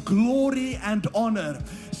crown of glory and honor.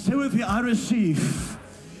 Say with me, I receive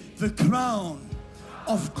the crown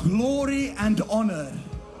of glory and honor.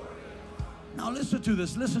 Now listen to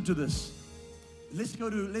this, listen to this. Let's go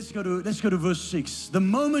to verse 6. The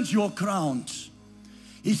moment you're crowned,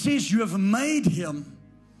 he says you have made him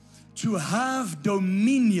to have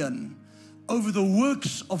dominion over the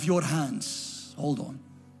works of your hands. Hold on.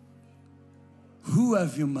 Who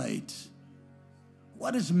have you made?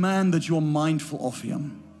 What is man that you are mindful of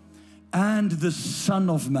him? And the Son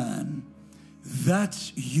of Man,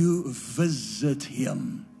 that you visit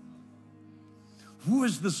him. Who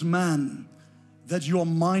is this man that you are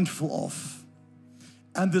mindful of?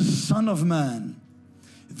 And the Son of Man,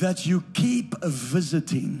 that you keep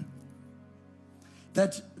visiting.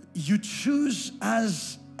 That you choose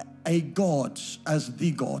as a God, as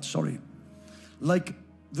the God, like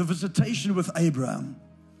the visitation with Abraham,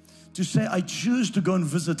 to say, I choose to go and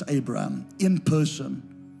visit Abraham in person,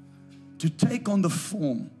 to take on the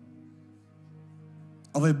form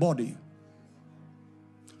of a body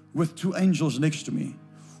with two angels next to me,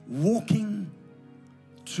 walking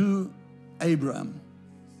to Abraham,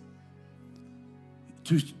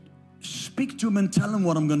 to speak to him and tell him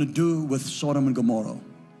what I'm going to do with Sodom and Gomorrah.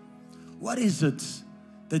 What is it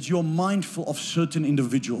that you're mindful of certain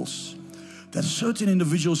individuals, that certain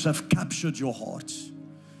individuals have captured your heart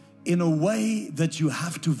in a way that you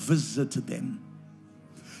have to visit them?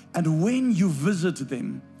 And when you visit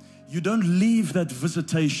them, you don't leave that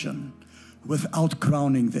visitation without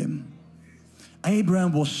crowning them.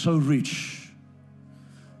 Abraham was so rich.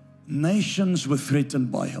 Nations were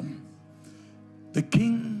threatened by him. The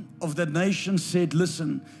king of that nation said,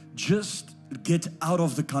 listen, just get out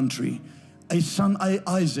of the country. A son,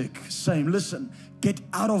 Isaac, saying, listen, get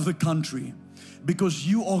out of the country because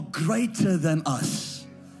you are greater than us.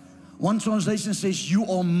 One translation says, you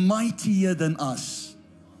are mightier than us.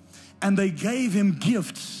 And they gave him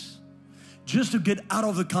gifts just to get out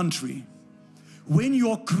of the country. When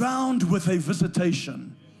you're crowned with a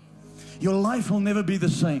visitation, your life will never be the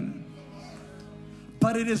same.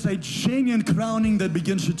 But it is a genuine crowning that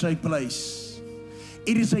begins to take place.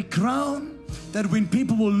 It is a crown that when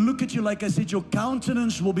people will look at you, like I said, your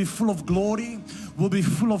countenance will be full of glory, will be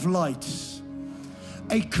full of light.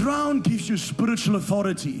 A crown gives you spiritual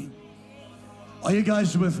authority. Are you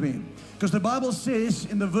guys with me? Because the Bible says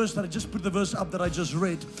in the verse that I just put the verse up that I just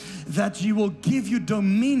read, that He will give you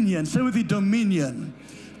dominion, say with the dominion,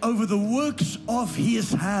 over the works of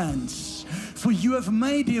His hands. For you have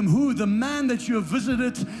made Him who? The man that you have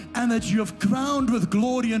visited and that you have crowned with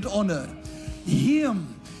glory and honor.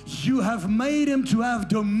 Him, you have made Him to have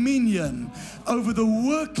dominion over the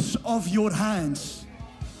works of your hands.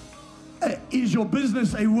 Is your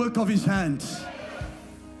business a work of His hands?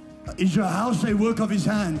 Is your house a work of His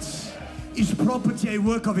hands? Is property a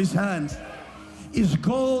work of His hands? Is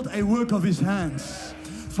gold a work of His hands?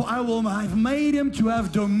 For I will have made Him to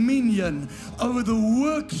have dominion over the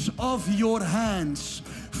works of your hands.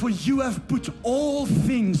 For you have put all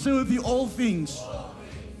things, so the all things,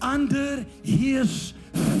 under His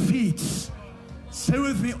feet. Say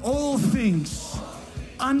with me, all things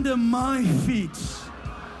under my feet.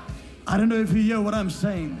 I don't know if you hear what I'm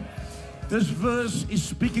saying. This verse is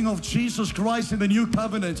speaking of Jesus Christ in the new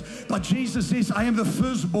covenant. But Jesus says, I am the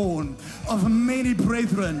firstborn of many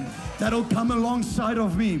brethren that will come alongside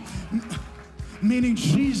of me. Meaning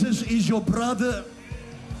Jesus is your brother.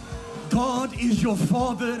 God is your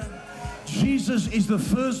father. Jesus is the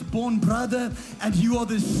firstborn brother, and you are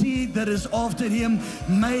the seed that is after Him,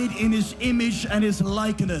 made in His image and His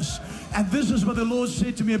likeness. And this is what the Lord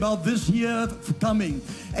said to me about this year coming.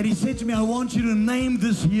 And He said to me, I want you to name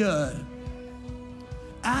this year,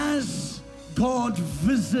 as God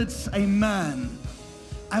visits a man,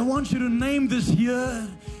 I want you to name this year,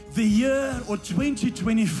 the year or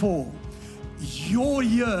 2024, your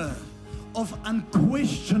year of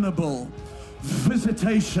unquestionable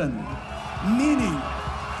visitation. Meaning,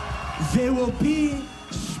 there will be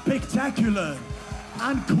spectacular,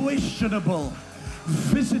 unquestionable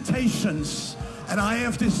visitations. And I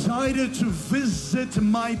have decided to visit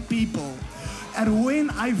my people. And when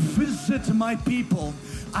I visit my people,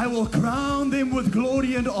 I will crown them with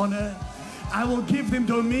glory and honor. I will give them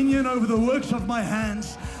dominion over the works of my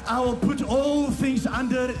hands. I will put all things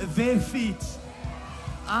under their feet.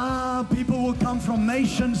 People will come from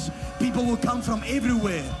nations. People will come from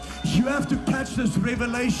everywhere. You have to catch this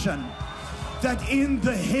revelation that in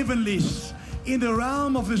the heavenlies, in the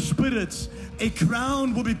realm of the spirits, a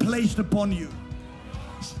crown will be placed upon you.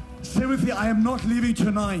 Say with me, I am not leaving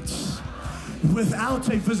tonight without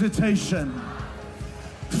a visitation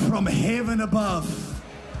from heaven above,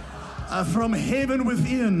 from heaven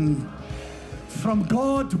within, from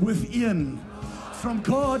God within, from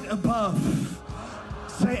God above.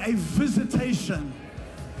 Say a visitation,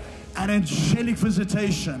 an angelic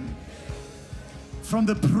visitation from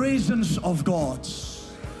the presence of God.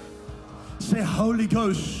 Say, Holy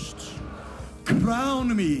Ghost,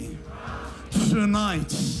 crown me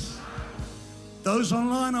tonight Those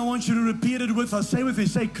online, I want you to repeat it with us. Say with me,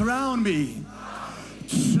 say, crown me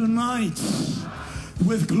tonight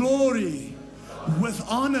with glory, with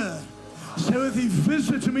honor. Say with me,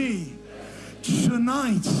 visit me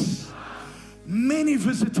tonight. Many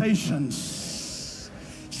visitations.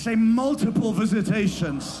 Say multiple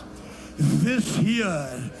visitations this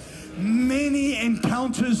year. Many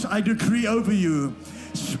encounters I decree over you.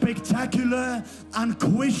 Spectacular,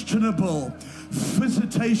 unquestionable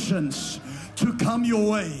visitations to come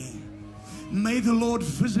your way. May the Lord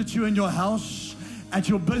visit you in your house, at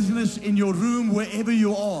your business, in your room, wherever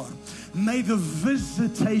you are. May the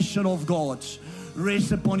visitation of God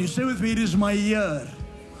rest upon you. Say with me, it is my year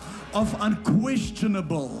of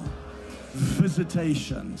unquestionable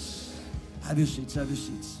visitations. Have your seats, have your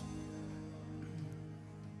seats.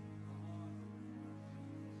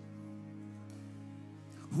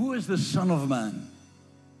 Who is the Son of Man?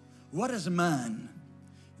 What is man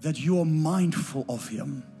that you are mindful of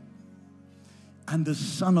him? And the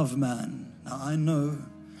Son of Man. Now I know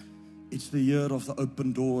it's the year of the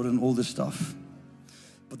open door and all this stuff.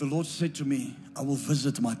 But the Lord said to me, I will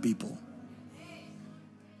visit my people.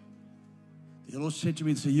 The Lord said to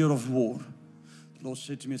me, it's a year of war. The Lord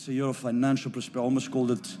said to me, it's a year of financial prosperity. I almost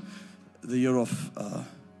called it the year of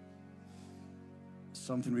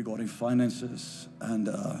something regarding finances. And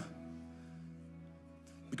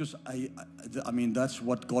because I mean, that's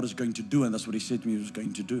what God is going to do, and that's what He said to me He was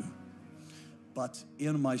going to do. But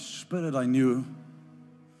in my spirit, I knew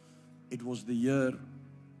it was the year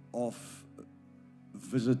of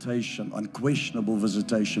visitation, unquestionable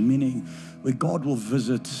visitation, meaning where God will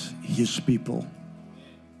visit His people.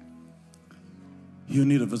 You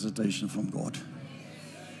need a visitation from God.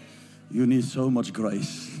 You need so much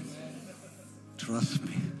grace. Trust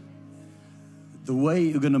me. The way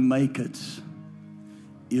you're going to make it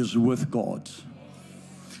is with God.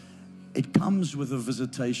 It comes with a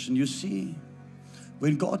visitation. You see,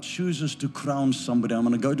 when God chooses to crown somebody, I'm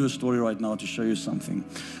going to go to a story right now to show you something.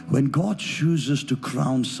 When God chooses to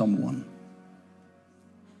crown someone,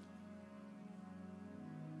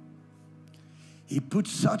 He puts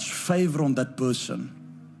such favor on that person.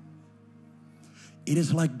 It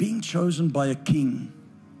is like being chosen by a king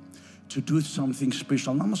to do something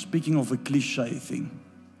special. I'm not speaking of a cliche thing.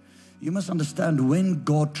 You must understand, when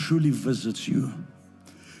God truly visits you,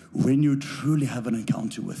 when you truly have an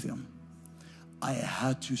encounter with Him, I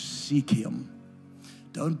had to seek Him.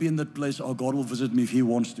 Don't be in that place, oh, God will visit me if He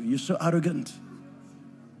wants to. You're so arrogant.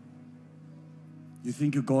 You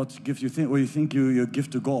think you're God's gift, you think you're a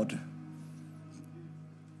gift to God.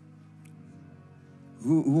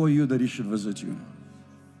 Who are you that He should visit you?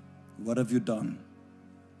 What have you done?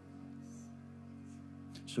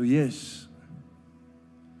 So yes,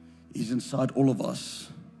 He's inside all of us.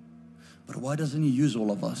 But why doesn't He use all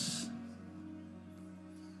of us?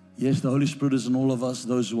 Yes, the Holy Spirit is in all of us,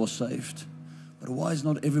 those who are saved. But why is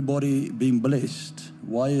not everybody being blessed?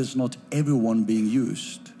 Why is not everyone being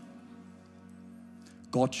used?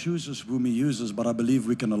 God chooses whom He uses, but I believe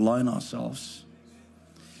we can align ourselves.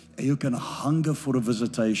 And you can hunger for a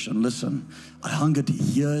visitation. Listen, I hungered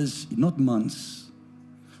years, not months,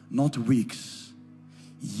 not weeks,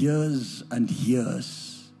 years and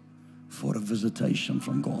years for a visitation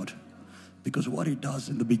from God. Because what He does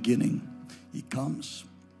in the beginning, He comes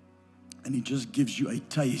and He just gives you a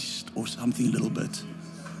taste or something a little bit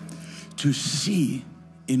to see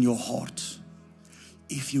in your heart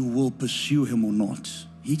if you will pursue Him or not.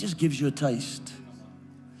 He just gives you a taste.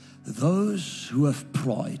 Those who have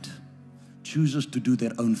pride chooses to do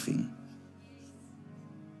their own thing.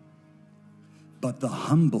 But the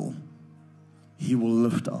humble He will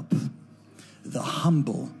lift up. The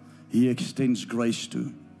humble He extends grace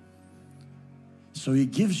to. So He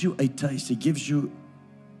gives you a taste.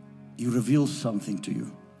 He reveals something to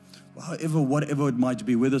you. However, whatever it might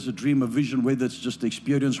be, whether it's a dream, a vision, whether it's just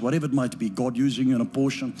experience, whatever it might be, God using you in a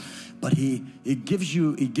portion. But He gives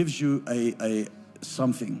you a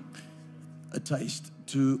something, a taste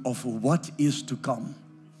of what is to come.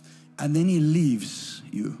 And then He leaves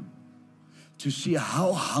you to see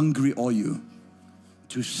how hungry are you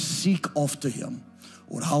to seek after Him,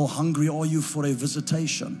 or how hungry are you for a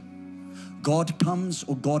visitation. God comes,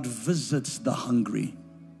 or God visits the hungry.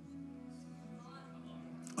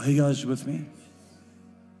 Are you guys with me?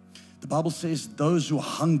 The Bible says those who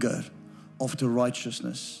hunger after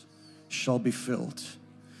righteousness shall be filled.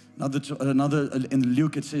 Another in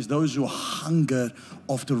Luke it says those who hunger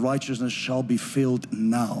after righteousness shall be filled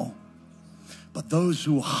now. But those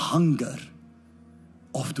who hunger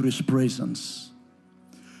after His presence,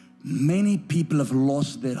 many people have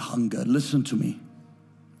lost their hunger. Listen to me.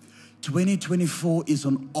 2024 is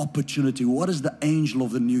an opportunity. What is the angel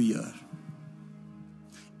of the new year?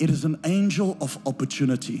 It is an angel of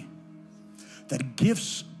opportunity that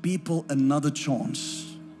gives people another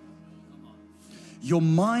chance. Your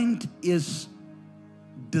mind is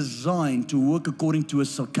designed to work according to a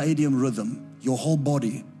circadian rhythm, your whole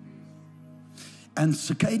body. And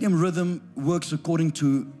circadian rhythm works according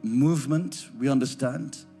to movement, we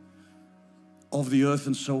understand, of the earth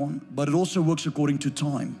and so on, but it also works according to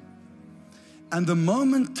time. And the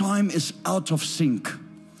moment time is out of sync,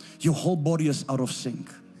 your whole body is out of sync.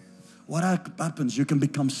 What happens? You can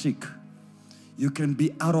become sick. You can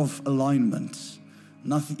be out of alignment.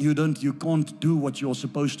 Nothing, you can't do what you're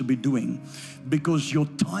supposed to be doing because your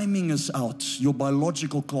timing is out. Your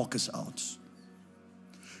biological clock is out.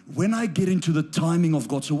 When I get into the timing of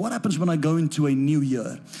God, so what happens when I go into a new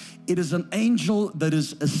year? It is an angel that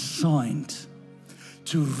is assigned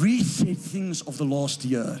to reset things of the last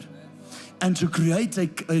year and to create a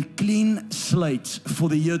clean slate for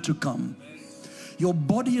the year to come. Your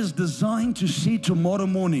body is designed to see tomorrow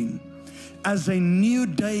morning as a new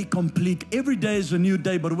day complete. Every day is a new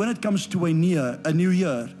day, but when it comes to a new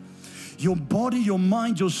year, your body, your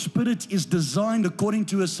mind, your spirit is designed according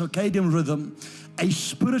to a circadian rhythm, a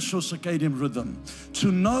spiritual circadian rhythm,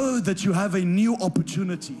 to know that you have a new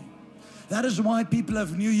opportunity. That is why people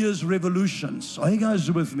have New Year's revolutions. Are you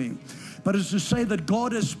guys with me? But it's to say that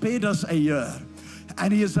God has spared us a year,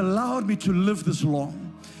 and He has allowed me to live this long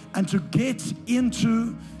and to get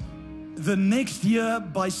into the next year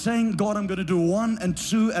by saying, God, I'm going to do 1 and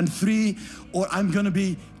 2 and 3, or I'm going to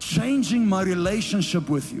be changing my relationship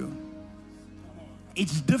with you.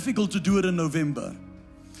 It's difficult to do it in November.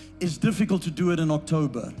 It's difficult to do it in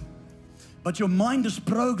October. But your mind is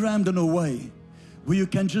programmed in a way where you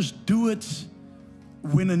can just do it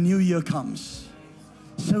when a new year comes.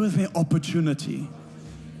 Say with me, opportunity.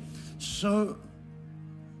 So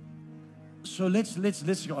let's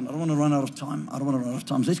go on. I don't want to run out of time.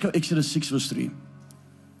 Let's go Exodus 6 verse 3.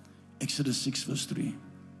 Exodus 6 verse 3.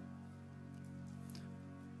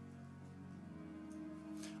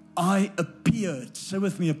 I appeared, say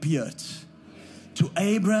with me, appeared, to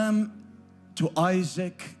Abraham, to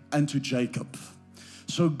Isaac, and to Jacob.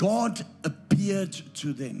 So God appeared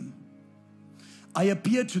to them. I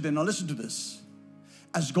appeared to them. Now listen to this.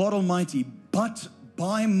 As God Almighty, but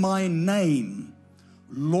by my name,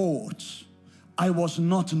 Lord, I was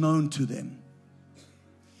not known to them.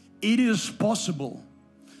 It is possible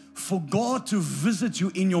for God to visit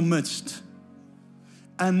you in your midst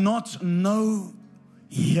and not know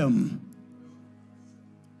Him,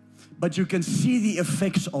 but you can see the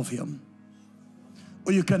effects of Him,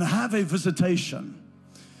 or you can have a visitation.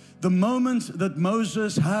 The moment that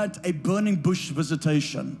Moses had a burning bush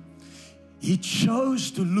visitation, he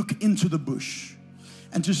chose to look into the bush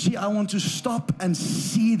and to see, I want to stop and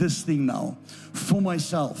see this thing now for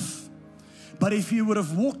myself. But if he would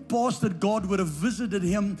have walked past it, God would have visited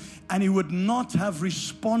him and he would not have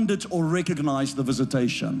responded or recognized the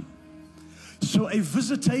visitation. So a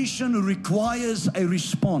visitation requires a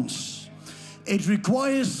response. It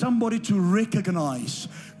requires somebody to recognize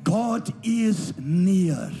God is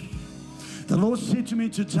near. The Lord said to me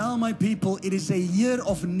to tell my people it is a year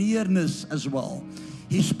of nearness as well.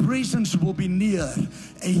 His presence will be near,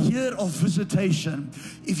 a year of visitation.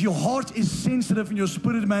 If your heart is sensitive and your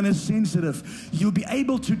spirit man is sensitive, you'll be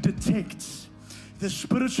able to detect the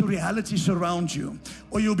spiritual realities around you,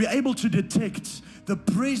 or you'll be able to detect the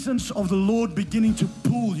presence of the Lord beginning to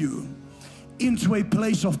pull you into a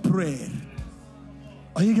place of prayer.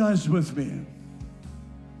 Are you guys with me?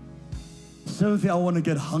 So I want to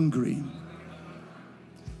get hungry.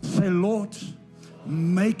 Say, Lord,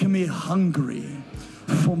 make me hungry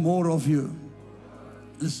for more of you.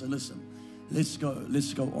 Listen. Let's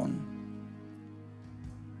go on.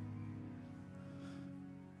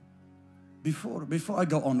 Before I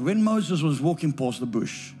go on, when Moses was walking past the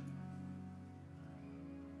bush,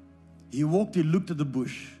 he looked at the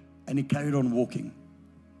bush, and he carried on walking.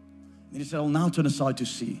 And he said, I'll now turn aside to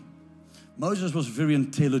see. Moses was very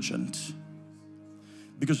intelligent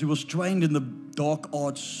because he was trained in the dark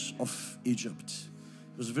arts of Egypt.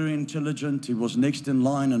 He was very intelligent. He was next in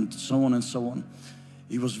line and so on and so on.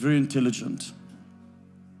 He was very intelligent.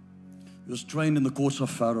 He was trained in the courts of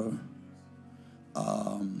Pharaoh.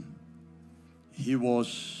 He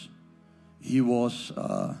was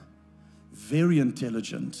very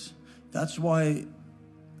intelligent. That's why,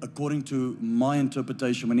 according to my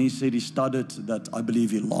interpretation, when he said he studied, that I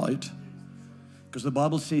believe he lied. Because the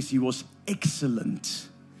Bible says he was excellent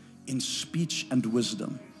in speech and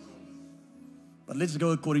wisdom. But let's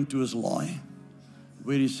go according to his lie.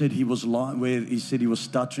 where he said he was lying, where he said he was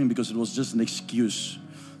stuttering because it was just an excuse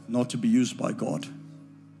not to be used by God.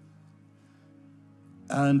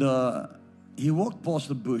 And he walked past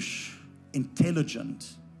the bush,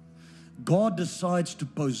 intelligent. God decides to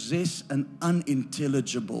possess an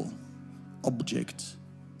unintelligible object.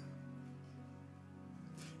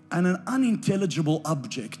 And an unintelligible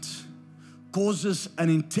object causes an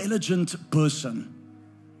intelligent person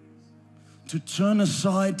to turn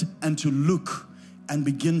aside and to look and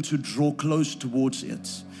begin to draw close towards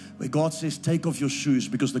it. Where God says, take off your shoes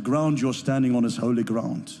because the ground you're standing on is holy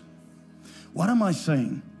ground. What am I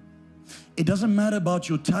saying? It doesn't matter about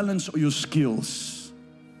your talents or your skills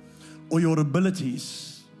or your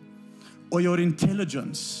abilities or your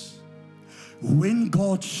intelligence. When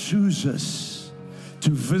God chooses to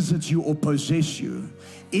visit you or possess you,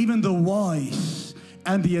 even the wise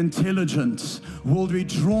and the intelligent will be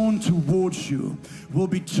drawn towards you, will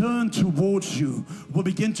be turned towards you, will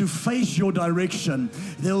begin to face your direction.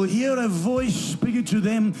 They'll hear a voice speaking to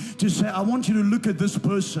them to say, I want you to look at this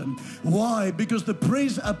person. Why? Because a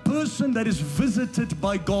person that is visited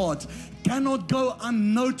by God cannot go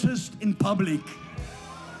unnoticed in public.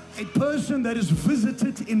 A person that is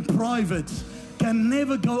visited in private can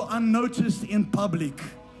never go unnoticed in public.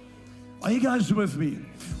 Are you guys with me?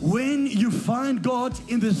 When you find God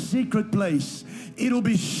in the secret place, it'll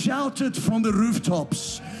be shouted from the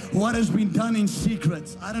rooftops what has been done in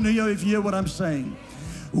secret. I don't know if you hear what I'm saying.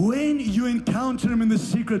 When you encounter Him in the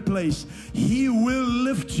secret place, He will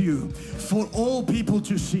lift you for all people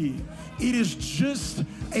to see. It is just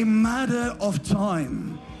a matter of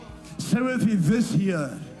time. Say with me this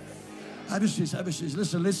year. Have a seat.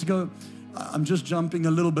 Listen, let's go. I'm just jumping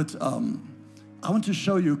a little bit. I want to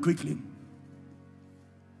show you quickly.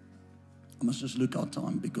 I must just look at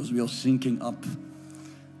time because we are syncing up.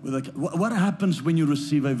 What happens when you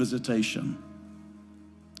receive a visitation?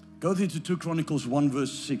 Go there to 2 Chronicles 1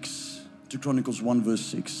 verse 6. 2 Chronicles 1 verse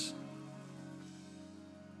 6.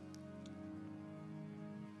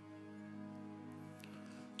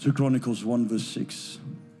 Two Chronicles 1 verse 6.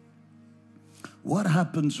 What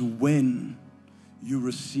happens when you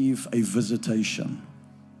receive a visitation?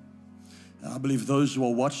 I believe those who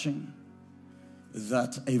are watching,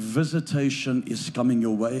 that a visitation is coming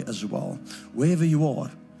your way as well. Wherever you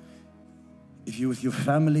are, if you're with your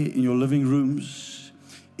family in your living rooms,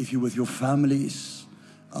 if you're with your families,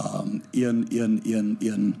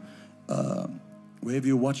 wherever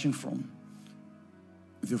you're watching from,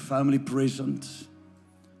 with your family present,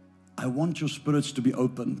 I want your spirits to be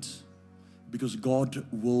opened because God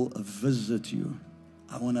will visit you.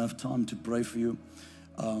 I want to have time to pray for you.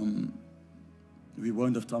 We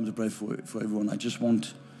won't have time to pray for everyone. I just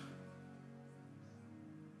want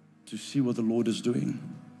to see what the Lord is doing.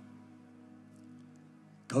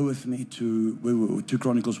 Go with me to 2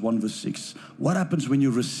 Chronicles 1 verse 6. What happens when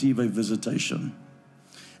you receive a visitation?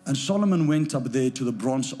 And Solomon went up there to the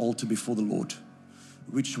bronze altar before the Lord,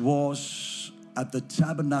 which was at the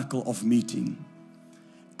tabernacle of meeting,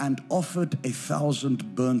 and offered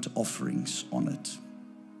 1,000 burnt offerings on it.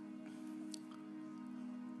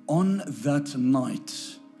 On that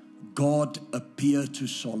night, God appeared to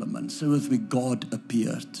Solomon. Say with me, God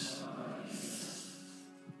appeared.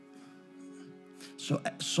 So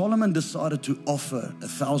Solomon decided to offer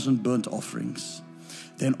 1,000 burnt offerings.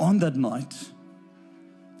 Then on that night,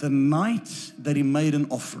 the night that he made an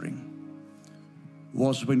offering,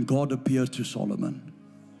 was when God appeared to Solomon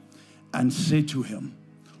and said to him,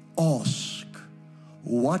 ask,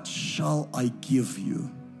 what shall I give you?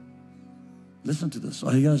 Listen to this.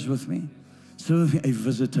 Are you guys with me? Say with me, a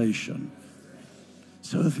visitation.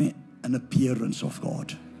 Say with me, an appearance of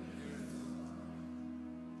God.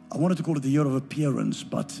 I wanted to call it the year of appearance,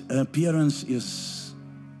 but an appearance is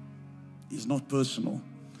not personal.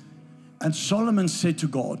 And Solomon said to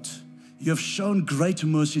God, you have shown great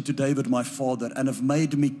mercy to David, my father, and have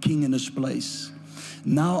made me king in his place.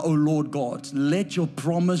 Now, O Lord God, let your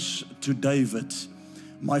promise to David,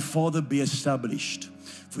 my father, be established.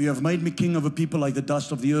 For you have made me king over people like the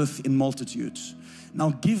dust of the earth in multitudes.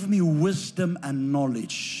 Now give me wisdom and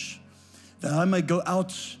knowledge, that I may go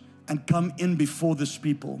out and come in before this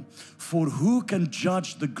people. For who can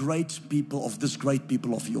judge the great people of this great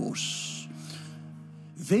people of yours?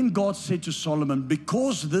 Then God said to Solomon,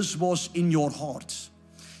 because this was in your heart,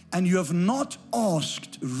 and you have not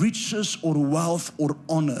asked riches or wealth or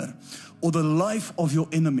honor or the life of your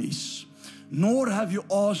enemies, nor have you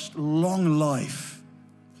asked long life,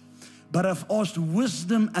 but have asked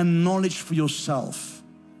wisdom and knowledge for yourself,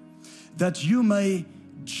 that you may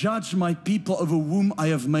judge my people over whom I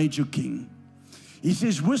have made you king. He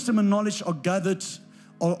says, wisdom and knowledge are gathered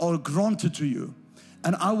or granted to you,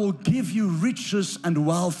 and I will give you riches and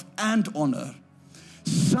wealth and honor,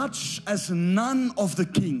 such as none of the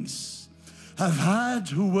kings have had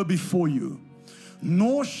who were before you,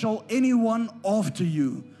 nor shall anyone after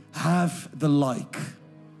you have the like.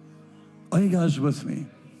 Are you guys with me?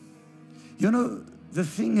 You know, the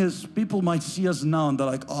thing is, people might see us now and they're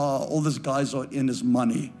like, oh, all these guys are in is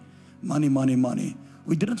money. Money, money, money.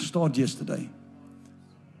 We didn't start yesterday.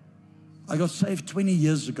 I got saved 20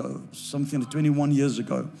 years ago, something like 21 years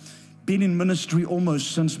ago. Been in ministry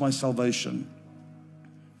almost since my salvation.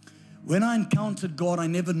 When I encountered God, I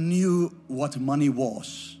never knew what money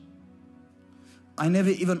was. I never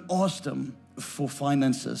even asked Him for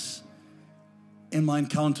finances in my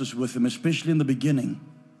encounters with Him, especially in the beginning.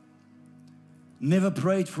 Never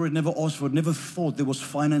prayed for it, never asked for it, never thought there was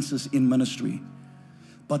finances in ministry,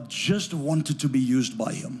 but just wanted to be used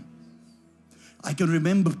by Him. I can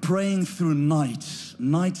remember praying through nights and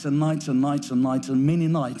many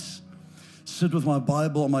nights. Sit with my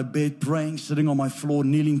Bible on my bed praying, sitting on my floor,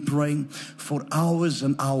 kneeling, praying for hours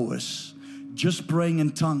and hours, just praying in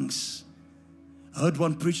tongues. I heard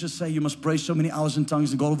one preacher say, you must pray so many hours in tongues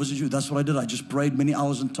and God will visit you. That's what I did. I just prayed many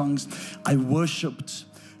hours in tongues. I worshiped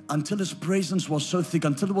until His presence was so thick,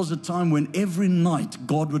 until there was a time when every night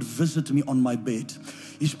God would visit me on my bed.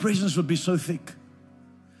 His presence would be so thick.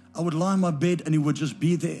 I would lie on my bed and He would just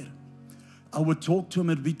be there. I would talk to Him,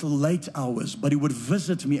 it'd be till late hours, but He would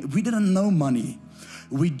visit me. We didn't know money.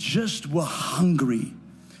 We just were hungry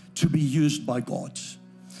to be used by God.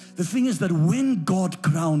 The thing is that when God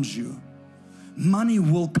crowns you, money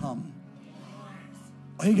will come.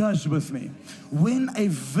 Are you guys with me? When a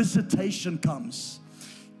visitation comes,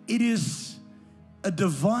 it is a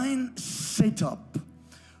divine setup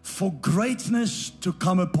for greatness to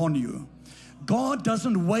come upon you. God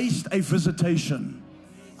doesn't waste a visitation.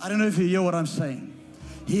 I don't know if you hear what I'm saying.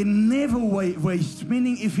 He never wastes,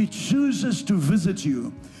 meaning if He chooses to visit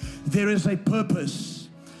you, there is a purpose.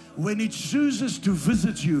 When He chooses to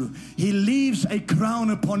visit you, He leaves a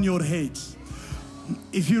crown upon your head.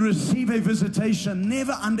 If you receive a visitation,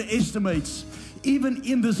 never underestimate, even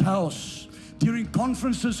in this house, during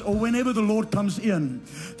conferences or whenever the Lord comes in,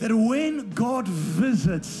 that when God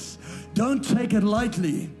visits, don't take it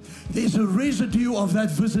lightly. There's a residue of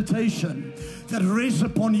that visitation that rests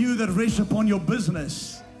upon you, that rests upon your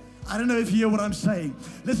business. I don't know if you hear what I'm saying.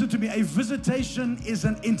 Listen to me. A visitation is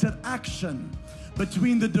an interaction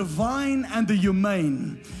between the divine and the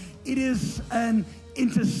humane. It is an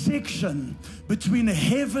intersection between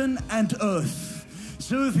heaven and earth.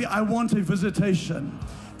 So if I want a visitation.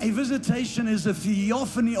 A visitation is a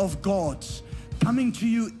theophany of God coming to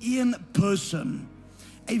you in person.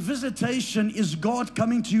 A visitation is God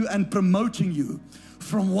coming to you and promoting you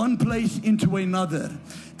from one place into another.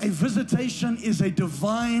 A visitation is a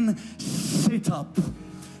divine setup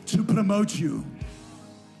to promote you.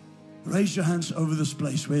 Raise your hands over this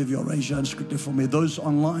place, wherever you are. Raise your hands quickly for me. Those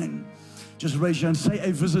online, just raise your hands. Say,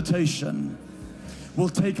 a visitation will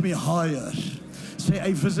take me higher. Say,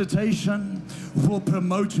 a visitation will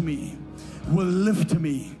promote me, will lift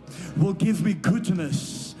me, will give me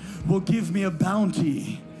goodness, will give me a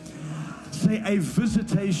bounty. Say, a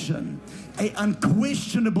visitation, an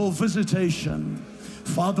unquestionable visitation.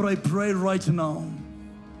 Father, I pray right now,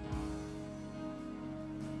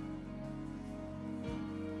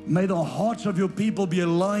 may the hearts of your people be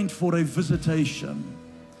aligned for a visitation.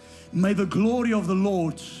 May the glory of the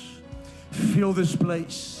Lord fill this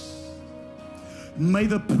place. May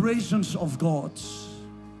the presence of God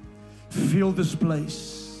fill this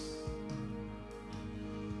place.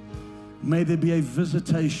 May there be a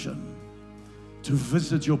visitation to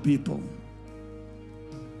visit your people.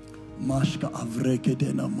 Just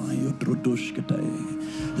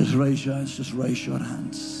raise your hands, just raise your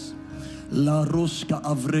hands. La roska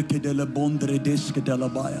avreke de la bondre deske de la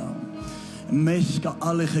baya. Meska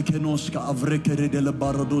alege kenoska avreke de la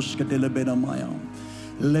baradoska de la benamaya.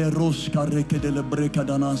 Le roska reke de la breka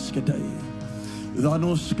danaske de.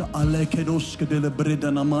 Danoska aleke doska de la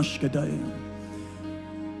breda namaske de.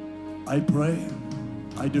 I pray,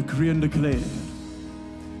 I decree and declare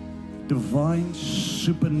divine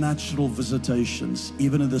supernatural visitations,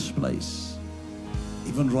 even in this place,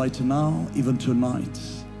 even right now, even tonight.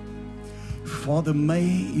 Father, may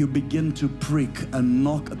you begin to prick and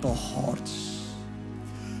knock at the hearts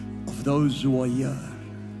of those who are here.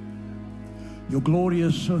 Your glory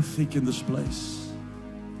is so thick in this place.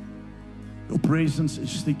 Your presence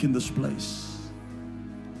is thick in this place.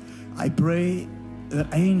 I pray that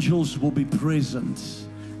angels will be present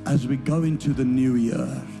as we go into the new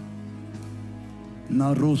year.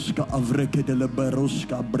 Naruska avreke de la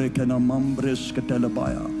baruska breke na mambreska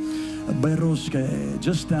telebaya.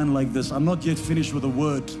 Just stand like this. I'm not yet finished with the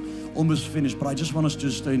word. Almost finished, but I just want us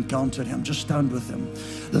just to encounter him. Just stand with him.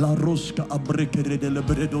 La roska abrekere de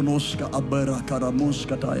lebredonoska abera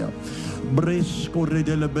karamoska taya. Bresko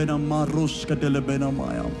redele bena maroska de lebena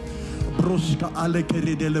maya. Broska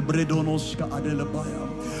alekere de lebredonoska adele baya.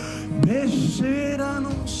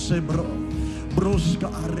 Beserano sebro. Broska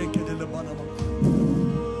areke de lebana.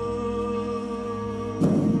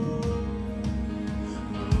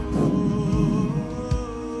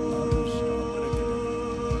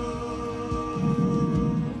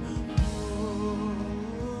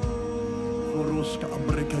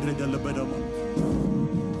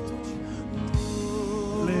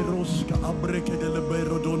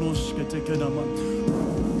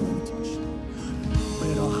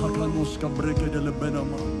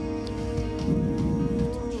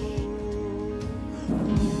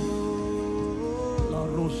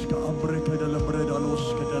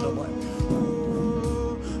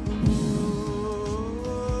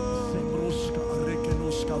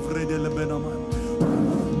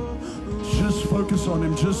 Just focus on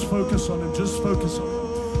him, just focus on him, just focus on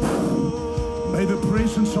him. May the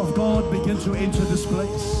presence of God begin to enter this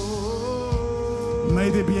place. May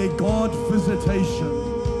there be a God visitation.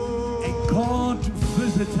 A God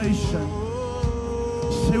visitation.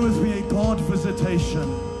 Say with me, a God visitation.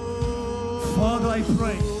 Father, I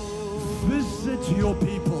pray, visit your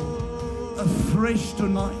people afresh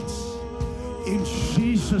tonight. In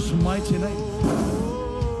Jesus' mighty name.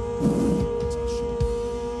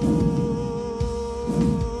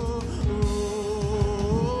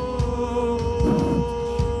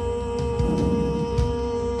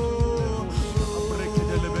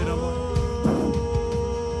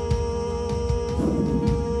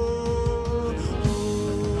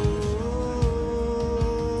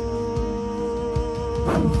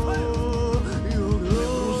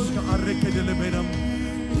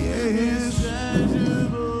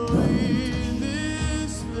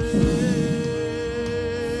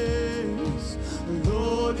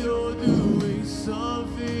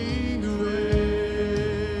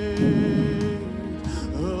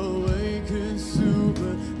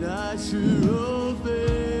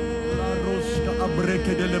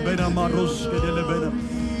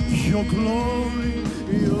 Your glory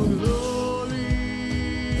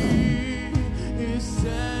is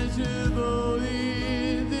tangible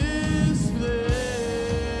in this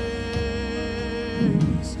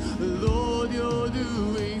place. Lord, you're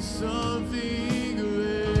doing something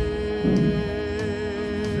great.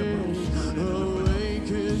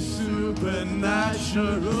 Awaken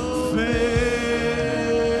supernatural faith.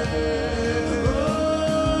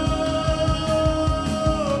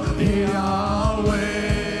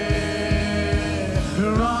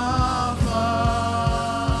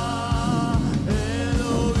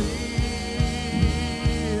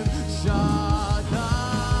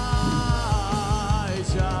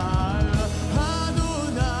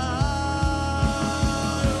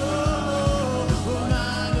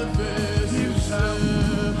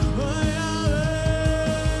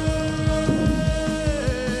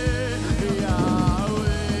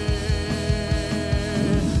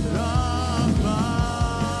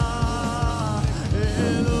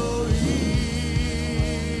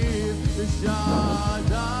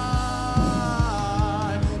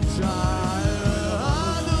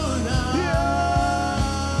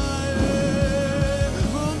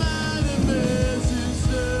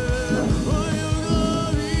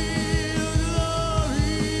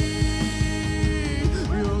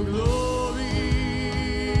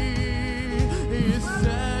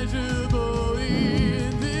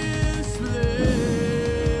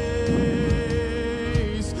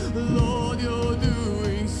 Lord, you're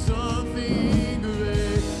doing something.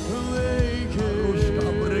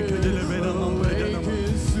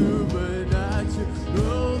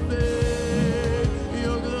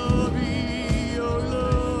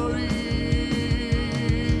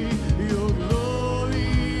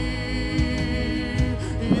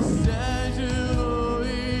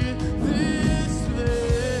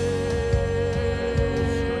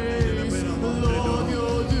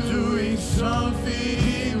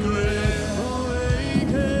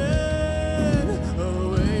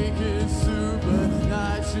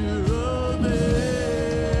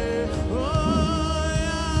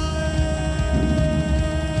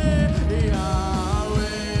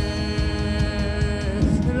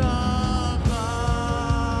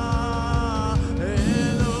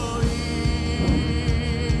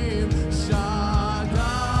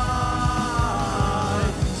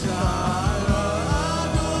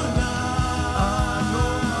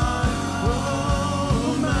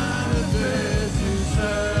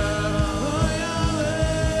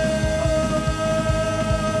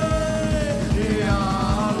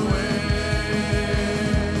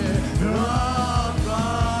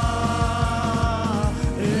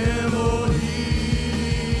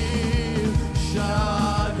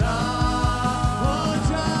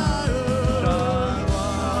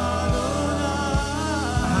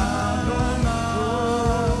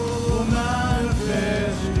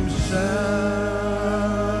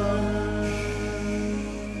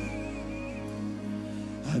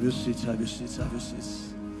 Have your seats, have your seats, have your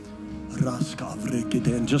seats.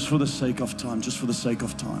 And just for the sake of time, just for the sake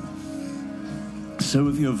of time. So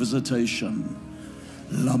with your visitation,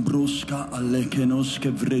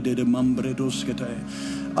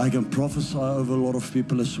 I can prophesy over a lot of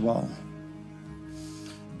people as well.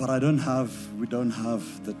 But we don't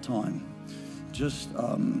have the time. Just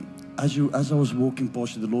as I was walking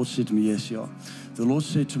past you, the Lord said to me, yes, yeah. The Lord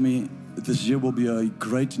said to me, this year will be a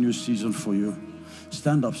great new season for you.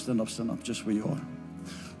 Stand up, stand up, stand up, just where you are.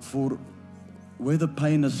 For where the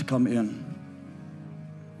pain has come in,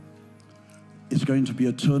 it's going to be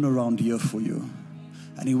a turnaround year for you.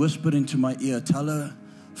 And He whispered into my ear, tell her,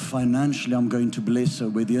 financially I'm going to bless her.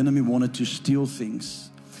 Where the enemy wanted to steal things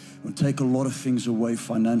and take a lot of things away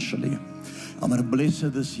financially, I'm going to bless her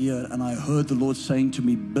this year. And I heard the Lord saying to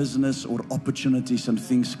me, business or opportunities and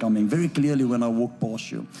things coming very clearly when I walked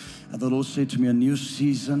past you. And the Lord said to me, a new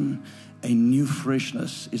season, a new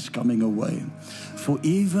freshness is coming away. For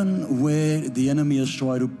even where the enemy has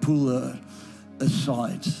tried to pull her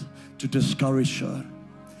aside to discourage her,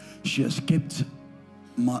 she has kept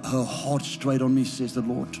her heart straight on me, says the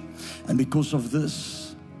Lord. And because of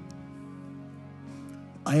this,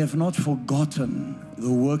 I have not forgotten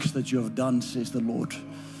the works that you have done, says the Lord,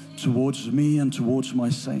 towards me and towards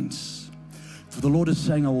my saints. For the Lord is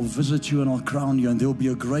saying, I will visit you and I'll crown you, and there will be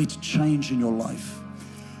a great change in your life.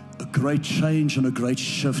 A great change and a great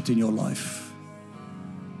shift in your life.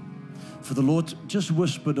 For the Lord just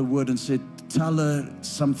whispered a word and said, tell her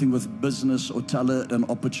something with business, or tell her an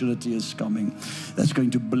opportunity is coming that's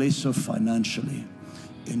going to bless her financially.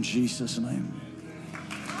 In Jesus' name.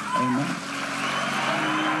 Amen.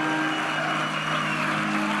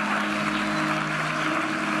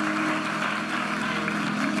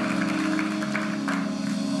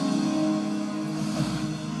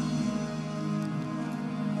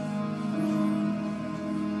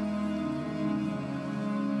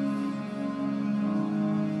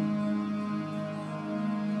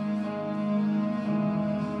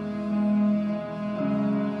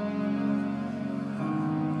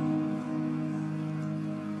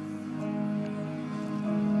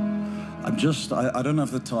 I don't have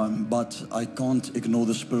the time, but I can't ignore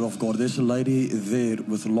the Spirit of God. There's a lady there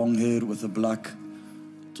with long hair, with a black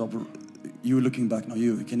top. You looking back now.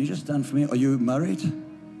 Can you just stand for me? Are you married?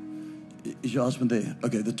 Is your husband there?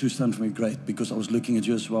 Okay, the two stand for me. Great, because I was looking at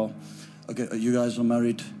you as well. Okay, you guys are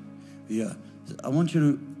married? Yeah. I want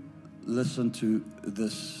you to listen to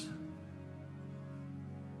this.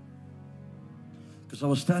 Because I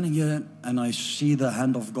was standing here and I see the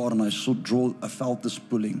hand of God, and I felt this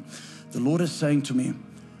pulling. The Lord is saying to me,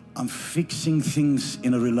 I'm fixing things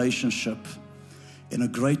in a relationship in a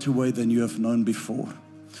greater way than you have known before.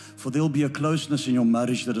 For there will be a closeness in your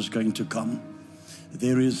marriage that is going to come.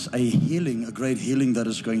 There is a healing, a great healing that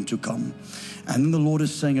is going to come. And then the Lord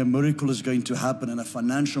is saying a miracle is going to happen, and a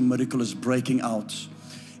financial miracle is breaking out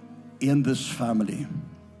in this family.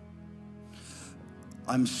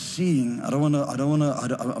 I'm seeing,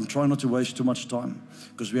 I'm trying not to waste too much time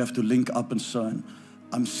because we have to link up and so on.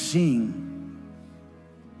 I'm seeing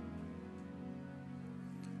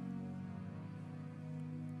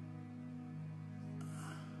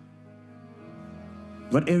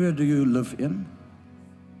what area do you live in?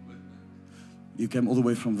 You came all the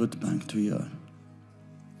way from Witbank to here.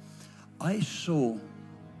 I saw,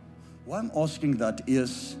 why I'm asking that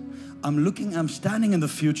is, I'm standing in the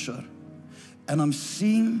future, and I'm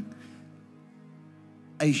seeing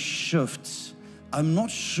a shift. I'm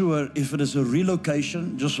not sure if it is a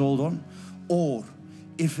relocation, just hold on, or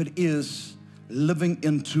if it is living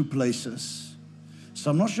in two places.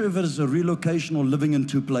 So I'm not sure if it is a relocation or living in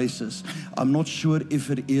two places. I'm not sure if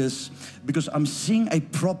it is, because I'm seeing a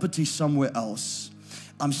property somewhere else.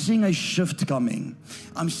 I'm seeing a shift coming.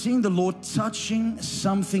 I'm seeing the Lord touching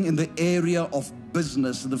something in the area of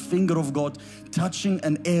business, the finger of God touching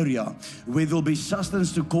an area where there'll be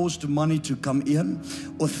sustenance to cause money to come in,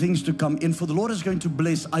 or things to come in. For the Lord is going to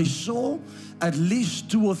bless. I saw at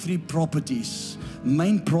least 2 or 3 properties,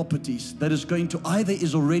 main properties, that is going to either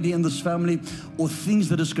is already in this family, or things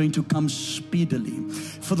that is going to come speedily.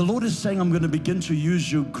 For the Lord is saying, I'm going to begin to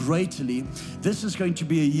use you greatly. This is going to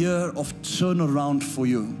be a year of turnaround for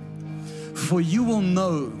you. For you will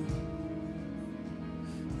know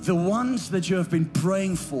the ones that you have been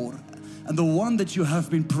praying for, and the one that you have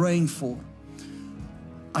been praying for.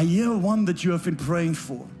 I hear one that you have been praying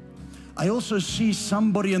for. I also see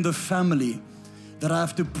somebody in the family that I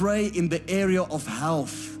have to pray in the area of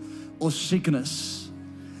health or sickness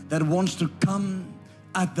that wants to come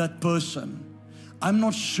at that person. I'm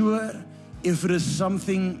not sure if it is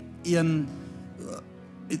something in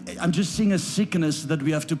I'm just seeing a sickness that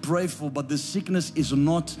we have to pray for, but the sickness is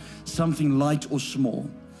not something light or small.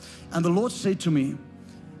 And the Lord said to me,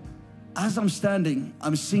 as I'm standing,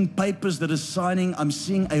 I'm seeing papers that are signing. I'm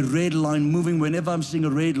seeing a red line moving. Whenever I'm seeing a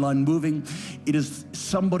red line moving, it is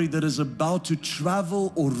somebody that is about to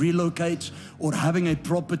travel or relocate or having a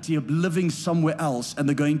property of living somewhere else, and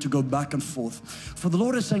they're going to go back and forth. For the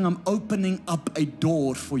Lord is saying, I'm opening up a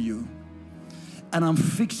door for you. And I'm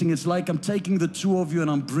fixing, it's like I'm taking the two of you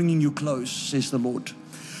and I'm bringing you close, says the Lord.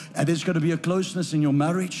 And there's going to be a closeness in your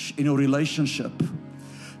marriage, in your relationship.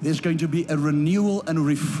 There's going to be a renewal and a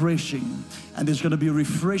refreshing. And there's going to be a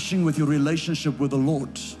refreshing with your relationship with the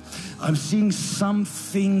Lord. I'm seeing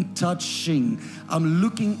something touching. I'm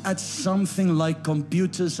looking at something like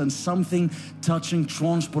computers and something touching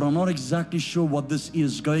transport. I'm not exactly sure what this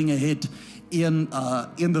is going ahead in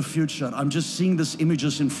the future. I'm just seeing these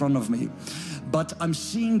images in front of me. But I'm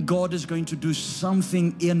seeing God is going to do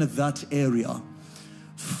something in that area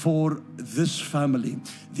for this family.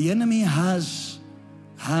 The enemy has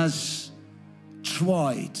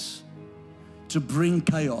tried to bring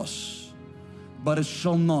chaos, but it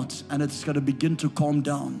shall not, and it's going to begin to calm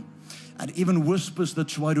down. And even whispers that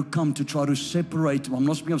try to come to try to separate, I'm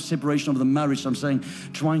not speaking of separation of the marriage, I'm saying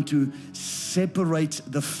trying to separate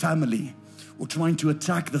the family or trying to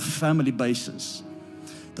attack the family basis.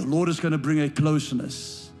 The Lord is going to bring a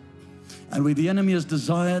closeness. And where the enemy has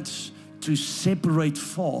desired to separate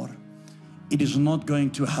far, it is not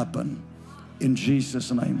going to happen. In Jesus'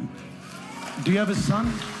 name. Do you have a son?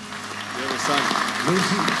 You have a son? Where is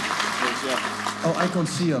he? Yes, yeah. Oh, I can't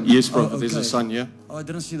see him. Yes, Prophet, okay. There's a son, yeah. Oh, I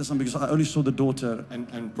didn't see the son because I only saw the daughter.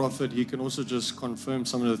 And Prophet, he can also just confirm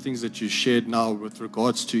some of the things that you shared now with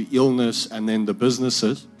regards to illness and then the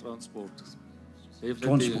businesses. Transport.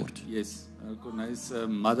 Transport. Yes. Nice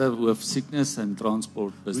mother who have sickness and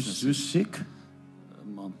transport business. Who's sick?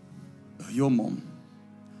 Mom. Your mom.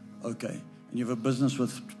 Okay. And you have a business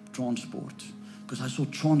with transport. Because I saw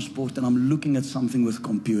transport and I'm looking at something with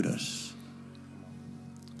computers.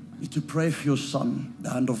 You need to pray for your son. The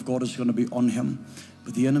hand of God is going to be on him.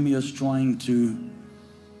 But the enemy is trying to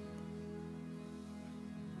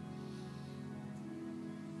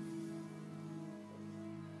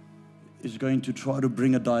try to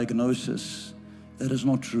bring a diagnosis that is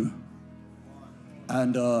not true.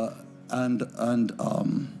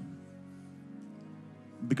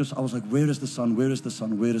 Because I was like, where is the son? Where is the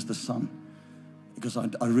son? Where is the son? Because I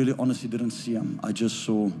really honestly didn't see him. I just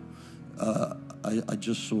saw, I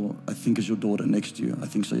think it's your daughter next to you. I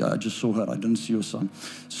think so, yeah, I just saw her. I didn't see your son.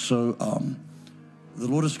 So the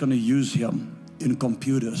Lord is going to use him in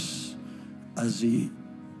computers as he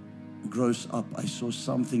grows up. I saw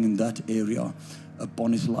something in that area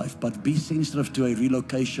upon his life. But be sensitive to a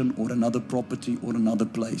relocation or another property or another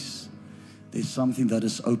place. There's something that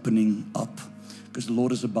is opening up because the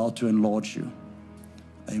Lord is about to enlarge you.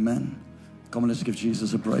 Amen. Come on, let's give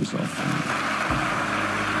Jesus a praise offering.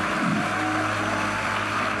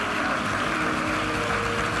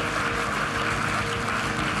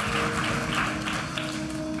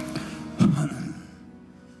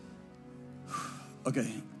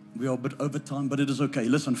 Okay, we are a bit over time, but it is okay.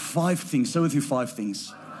 Listen, 5 things. Say with you 5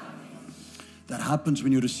 things that happens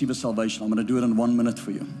when you receive a salvation. I'm going to do it in 1 minute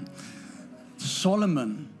for you.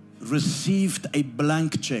 Solomon received a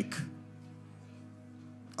blank check.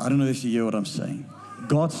 I don't know if you hear what I'm saying.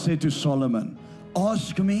 God said to Solomon,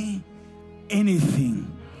 ask me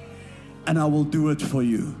anything and I will do it for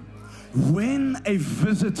you. When a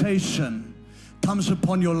visitation comes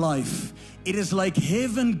upon your life, it is like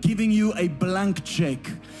heaven giving you a blank check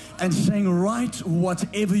and saying, write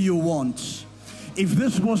whatever you want. If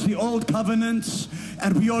this was the old covenant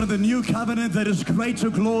and we are the new covenant that is greater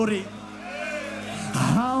glory,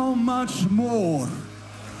 how much more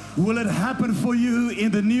will it happen for you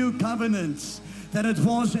in the new covenant than it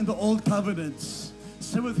was in the old covenant?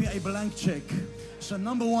 Say with me, a blank check. So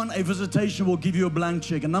number 1, a visitation will give you a blank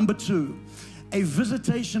check. And number 2, a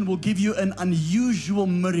visitation will give you an unusual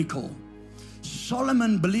miracle.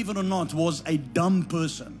 Solomon, believe it or not, was a dumb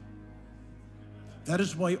person. That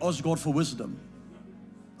is why he asked God for wisdom.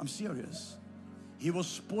 I'm serious. He was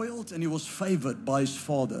spoiled and he was favored by his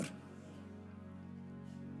father.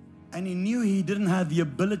 And he knew he didn't have the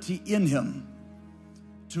ability in him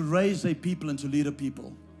to raise a people and to lead a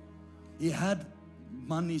people. He had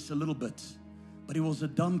monies a little bit, but he was a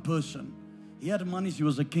dumb person. He had monies, he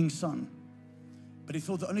was a king's son. But he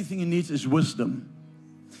thought the only thing he needs is wisdom.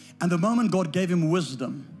 And the moment God gave him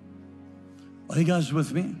wisdom, are you guys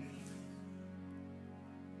with me?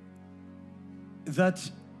 That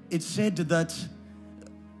it said that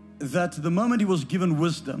the moment he was given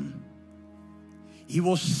wisdom, He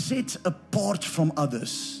was set apart from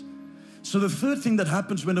others. So the third thing that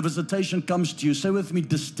happens when a visitation comes to you, say with me,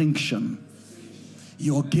 distinction.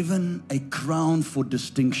 You're given a crown for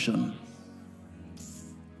distinction.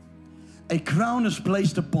 A crown is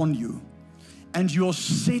placed upon you, and you're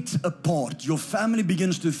set apart. Your family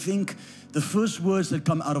begins to think, the first words that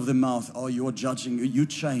come out of their mouth are, you're judging, you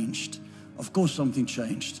changed. Of course something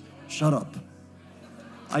changed. Shut up.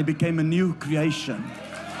 I became a new creation.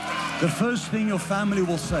 The first thing your family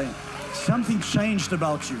will say, something changed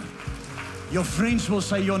about you. Your friends will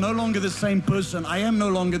say, you're no longer the same person. I am no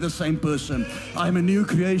longer the same person. I'm a new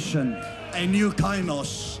creation, a new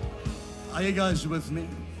kainos. Are you guys with me?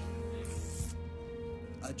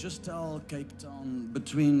 I just tell Cape Town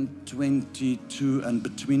between 22 and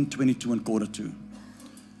 2.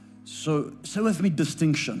 So with me,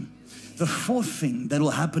 distinction. The fourth thing that will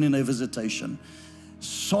happen in a visitation,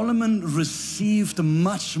 Solomon received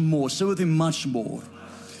much more, so with him much more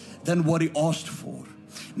than what he asked for.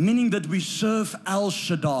 Meaning that we serve El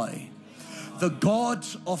Shaddai, the God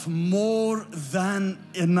of more than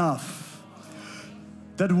enough.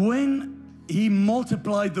 That when he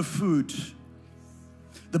multiplied the food,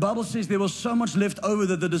 the Bible says there was so much left over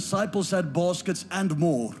that the disciples had baskets and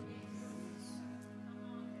more.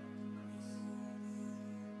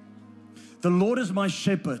 The Lord is my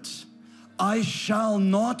shepherd. I shall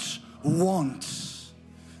not want.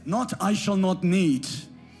 Not I shall not need.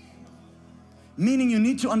 Meaning you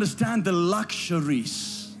need to understand the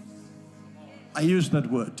luxuries. I use that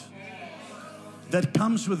word. That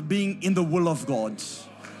comes with being in the will of God.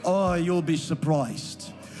 Oh, you'll be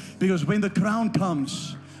surprised. Because when the crown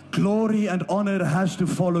comes, glory and honor has to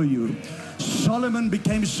follow you. Solomon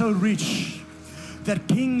became so rich that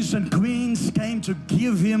kings and queens came to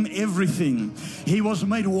give him everything. He was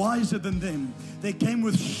made wiser than them. They came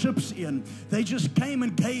with ships in. They just came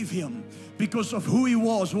and gave him because of who he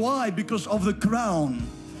was. Why? Because of the crown.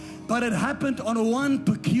 But it happened on one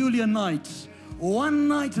peculiar night. One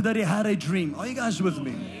night that he had a dream. Are you guys with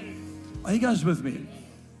me? Are you guys with me?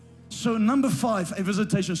 So number 5, a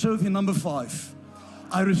visitation. So with you, number 5,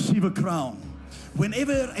 I receive a crown.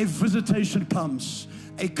 Whenever a visitation comes,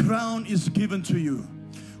 a crown is given to you.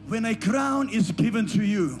 When a crown is given to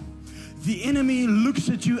you, the enemy looks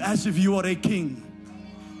at you as if you are a king.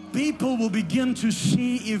 People will begin to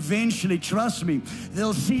see eventually, trust me,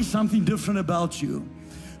 they'll see something different about you.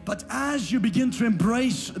 But as you begin to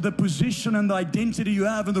embrace the position and the identity you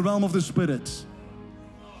have in the realm of the Spirit,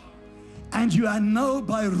 and you know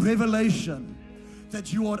by revelation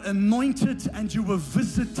that you are anointed and you were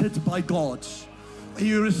visited by God,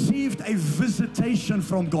 you received a visitation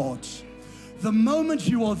from God. The moment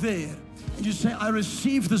you are there and you say, I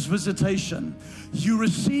received this visitation, you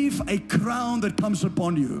receive a crown that comes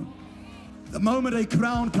upon you. The moment a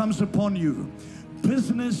crown comes upon you,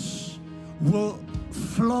 business will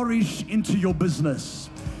flourish into your business.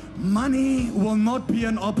 Money will not be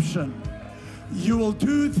an option. You will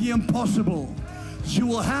do the impossible. You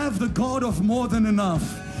will have the God of more than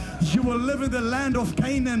enough. You will live in the land of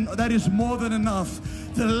Canaan that is more than enough.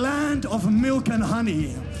 The land of milk and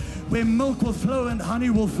honey, where milk will flow and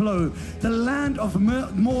honey will flow. The land of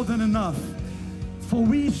more than enough. For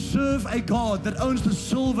we serve a God that owns the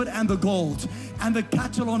silver and the gold and the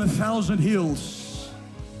cattle on 1,000 hills.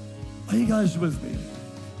 Are you guys with me?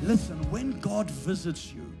 Listen, when God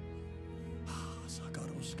visits you,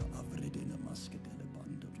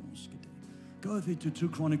 go with me to 2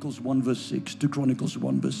 Chronicles 1 verse 6. 2 Chronicles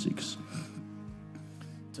 1 verse 6.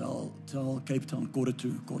 Tell Cape Town, quarter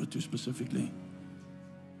two specifically.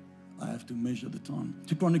 I have to measure the time.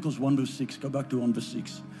 2 Chronicles 1 verse 6. Go back to 1 verse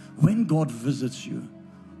 6. When God visits you,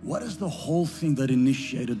 what is the whole thing that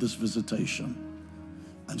initiated this visitation?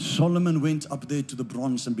 And Solomon went up there to the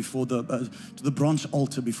bronze and before to the bronze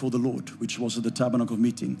altar before the Lord, which was at the tabernacle of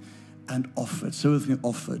meeting, and offered. So with me,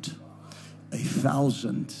 offered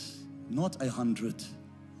 1,000. Not 100,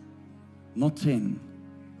 not 10.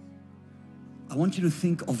 I want you to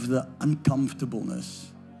think of the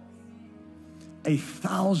uncomfortableness.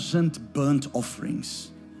 1,000 burnt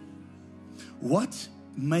offerings. What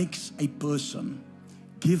makes a person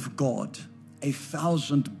give God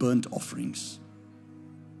 1,000 burnt offerings?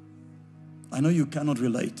 I know you cannot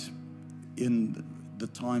relate in the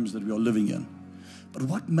times that we are living in, but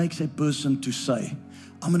what makes a person to say,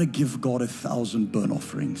 I'm going to give God 1,000 burnt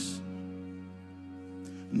offerings?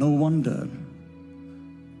 No wonder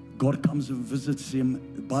God comes and visits him.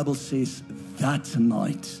 The Bible says that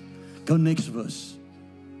night. Go next verse.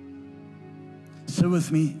 Say with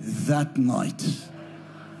me, that night.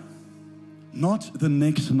 Not the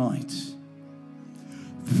next night.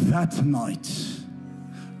 That night,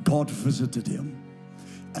 God visited him.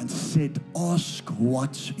 and said, ask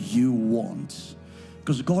what you want.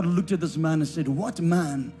 Because God looked at this man and said, what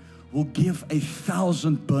man will give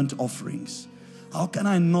 1,000 burnt offerings? How can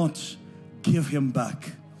I not give him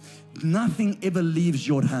back? Nothing ever leaves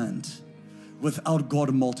your hand without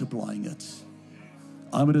God multiplying it.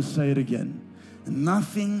 I'm going to say it again.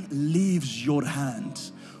 Nothing leaves your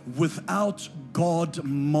hand without God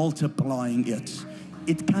multiplying it.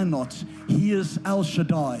 It cannot. He is El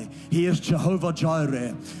Shaddai. He is Jehovah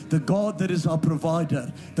Jireh, the God that is our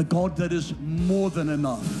provider, the God that is more than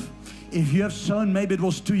enough. If you have sown, maybe it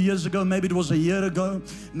was 2 years ago, maybe it was a year ago,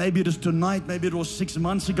 maybe it is tonight, maybe it was 6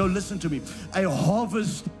 months ago. Listen to me. A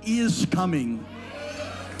harvest is coming.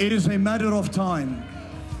 It is a matter of time.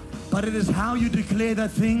 But it is how you declare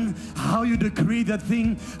that thing, how you decree that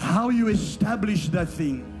thing, how you establish that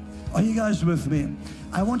thing. Are you guys with me?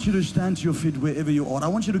 I want you to stand to your feet wherever you are. I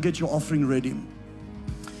want you to get your offering ready.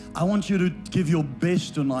 I want you to give your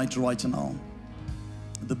best tonight, right now.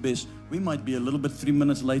 The best. We might be a little bit 3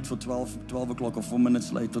 minutes late for 12 o'clock or 4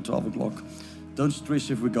 minutes late for 12 o'clock. Don't stress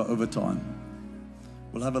if we go over time.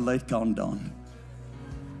 We'll have a late countdown.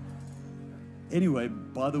 Anyway,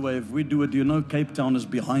 by the way, if we do it, you know Cape Town is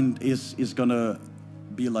behind, is going to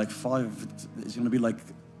be like it's going to be like,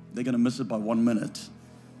 they're going to miss it by 1 minute.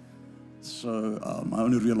 So I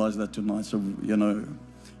only realized that tonight, so, you know,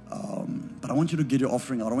 but I want you to get your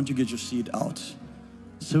offering out. I want you to get your seed out.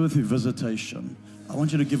 So with your visitation, I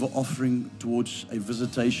want you to give an offering towards a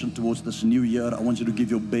visitation towards this new year. I want you to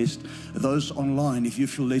give your best. Those online, if you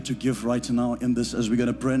feel led to give right now in this as we're going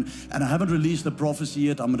to pray. And I haven't released the prophecy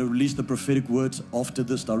yet. I'm going to release the prophetic words after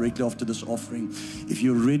this, directly after this offering. If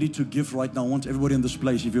you're ready to give right now, I want everybody in this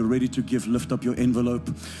place, if you're ready to give, lift up your envelope.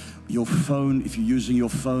 Your phone, if you're using your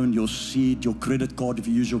phone, your seed, your credit card, if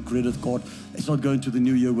you use your credit card. Let's not go into the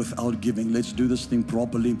new year without giving. Let's do this thing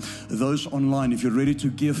properly. Those online, if you're ready to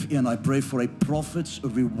give in, I pray for a prophet's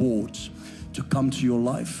reward to come to your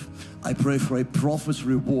life. I pray for a prophet's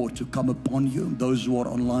reward to come upon you. Those who are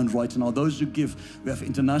online right now, those who give, we have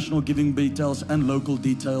international giving details and local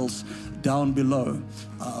details down below.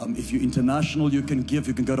 If you're international, you can give.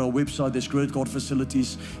 You can go to our website. There's credit card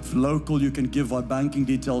facilities. If local, you can give our banking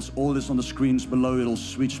details. All this on the screens below. It'll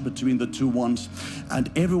switch between the two ones. And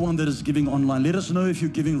everyone that is giving online, let us know if you're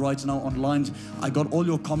giving right now online. I got all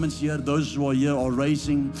your comments here. Those who are here are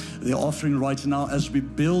raising their offering right now as we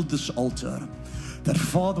build this altar. That,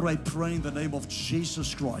 Father, I pray in the name of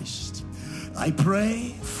Jesus Christ. I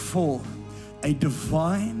pray for a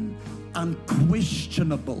divine,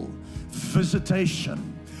 unquestionable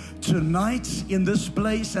visitation tonight in this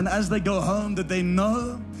place, and as they go home, that they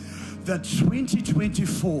know that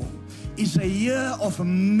 2024 is a year of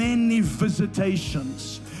many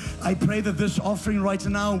visitations. I pray that this offering right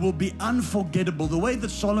now will be unforgettable. The way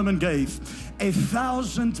that Solomon gave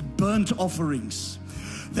 1,000 burnt offerings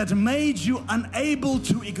that made you unable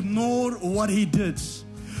to ignore what he did,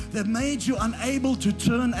 that made you unable to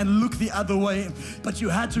turn and look the other way, but you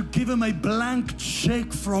had to give him a blank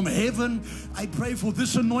check from heaven. I pray for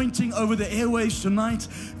this anointing over the airways tonight,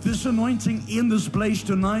 this anointing in this place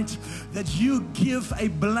tonight, that you give a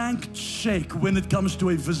blank check when it comes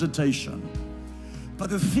to a visitation. But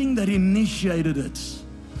the thing that initiated it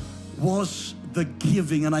was the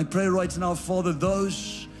giving. And I pray right now, Father,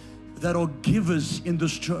 those that are givers in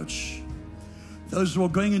this church, those who are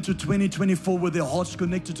going into 2024 with their hearts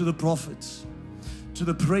connected to the prophets, to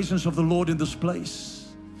the presence of the Lord in this place,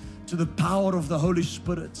 to the power of the Holy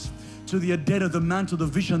Spirit, to the idea, the mantle, the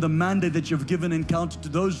vision, the mandate that you've given Encounter, to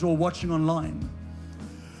those who are watching online,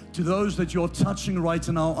 to those that you're touching right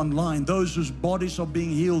now online, those whose bodies are being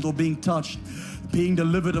healed or being touched, being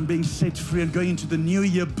delivered and being set free and going into the new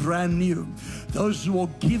year brand new. Those who are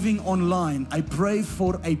giving online, I pray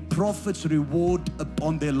for a prophet's reward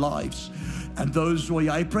upon their lives. And those who are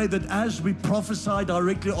here, I pray that as we prophesy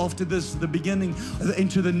directly after this, the beginning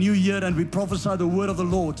into the new year, and we prophesy the word of the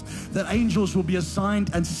Lord, that angels will be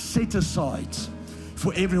assigned and set aside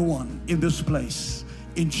for everyone in this place.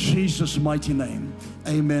 In Jesus' mighty name,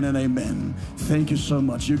 amen and amen. Thank you so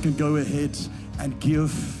much. You can go ahead and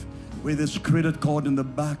give, whether it's credit card in the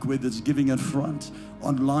back, whether it's giving in front.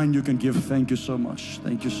 Online, you can give. Thank you so much.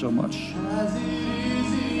 Thank you so much. As it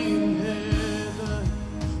is in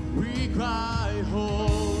heaven, we cry,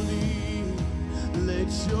 holy, let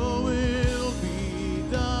your will be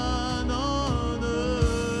done on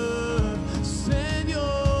earth. Send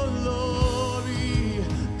your glory,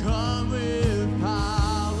 come with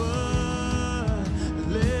power,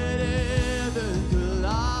 let heaven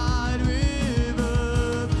collide with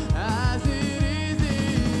earth. As it is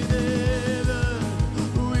in heaven,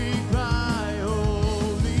 we cry,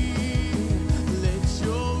 holy, let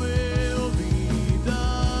your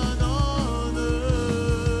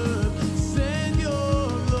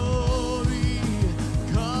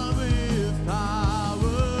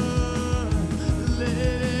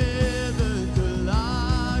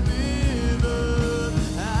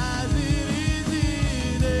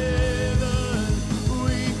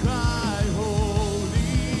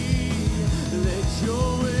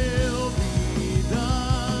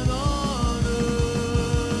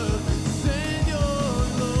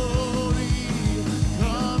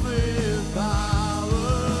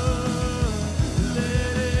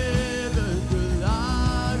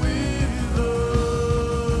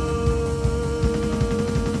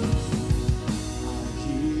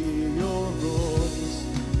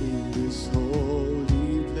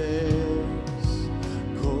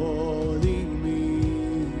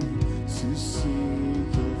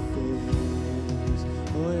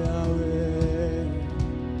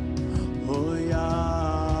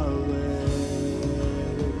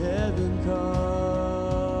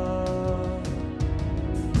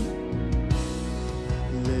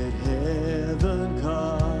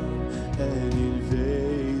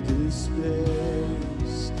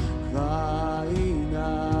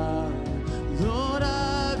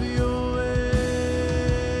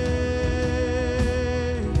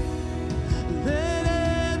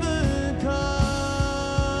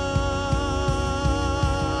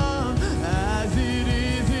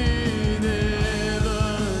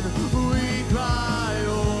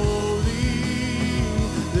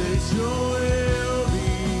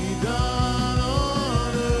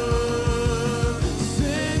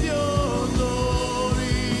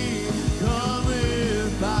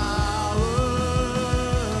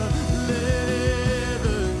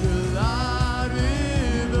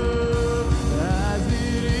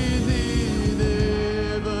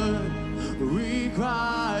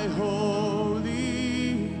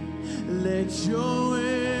Let your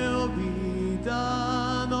will be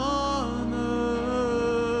done on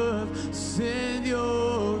earth. Send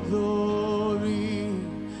your glory.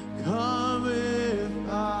 Come with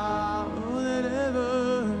power. Let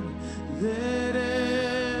heaven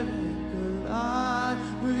collide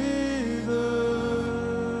with earth.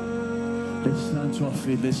 Let's stand to our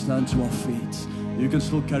feet. Let's stand to our feet. You can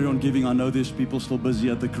still carry on giving. I know there's people still busy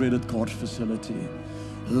at the credit card facility.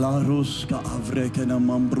 How many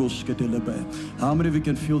of you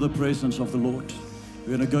can feel the presence of the Lord?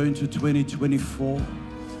 We're going to go into 2024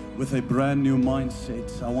 with a brand new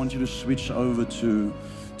mindset. I want you to switch over to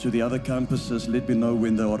the other campuses. Let me know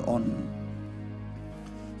when they are on.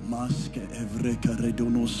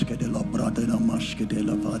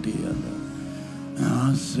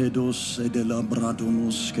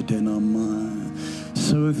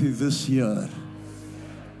 So with you, this year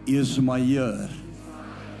is my year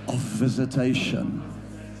of visitation,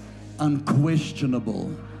 unquestionable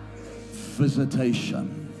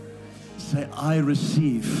visitation. Say, I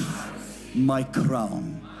receive my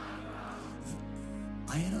crown.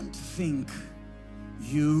 I don't think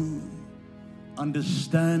you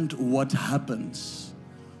understand what happens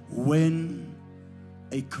when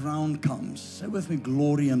a crown comes. Say with me,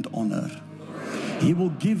 glory and honor. He will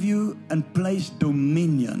give you and place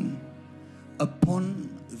dominion upon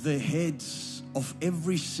the heads of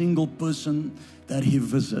every single person that He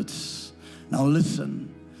visits. Now listen,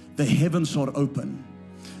 the heavens are open.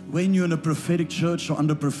 When you're in a prophetic church or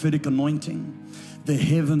under prophetic anointing, the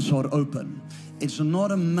heavens are open. It's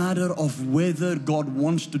not a matter of whether God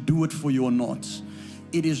wants to do it for you or not.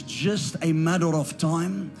 It is just a matter of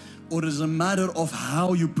time, or it is a matter of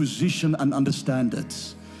how you position and understand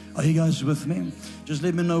it. Are you guys with me? Just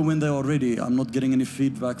let me know when they are ready. I'm not getting any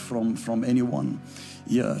feedback from anyone.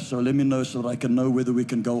 Yeah, so let me know so that I can know whether we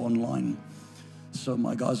can go online. So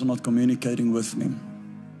my guys are not communicating with me.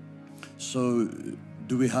 So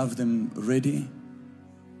do we have them ready?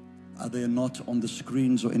 Are they not on the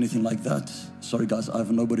screens or anything like that? Sorry guys, I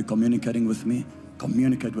have nobody communicating with me.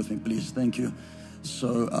 Communicate with me, please. Thank you.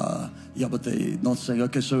 So, yeah, but they're not saying,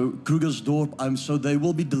 okay, so Krugersdorp, so they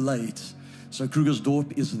will be delayed. So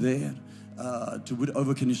Krugersdorp is there. To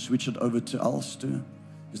Woodover, can you switch it over to Ulster?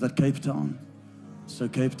 Is that Cape Town? So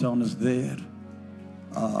Cape Town is there.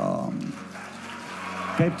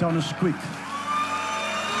 Cape Town is quick.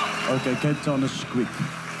 Okay, Cape Town is quick.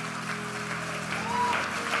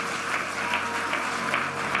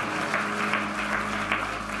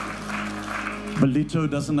 Belito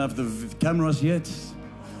doesn't have the cameras yet,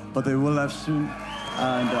 but they will have soon.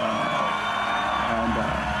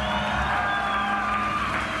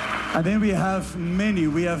 And then we have many.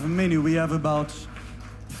 We have about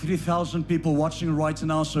 3,000 people watching right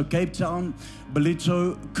now. So Cape Town,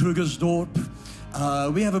 Belito, Krugersdorp.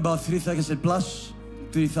 We have about 3,000 plus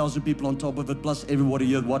 3,000 people on top of it, plus everybody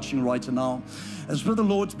here watching right now. As the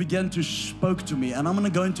Lord began to spoke to me, and I'm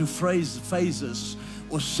going to go into phases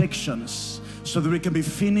or sections so that we can be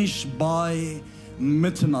finished by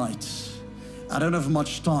midnight. I don't have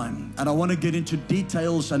much time, and I want to get into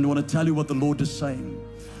details and want to tell you what the Lord is saying.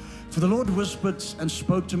 For the Lord whispered and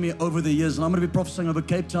spoke to me over the years, and I'm going to be prophesying over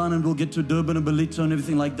Cape Town, and we'll get to Durban and Belito and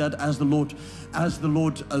everything like that as the Lord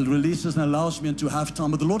releases and allows me and to have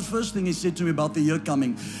time. But the Lord, first thing He said to me about the year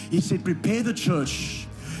coming, He said, prepare the church,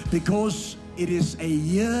 because it is a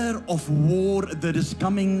year of war that is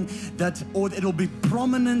coming, or it'll be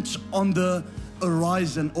prominent on the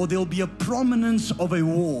horizon, or there'll be a prominence of a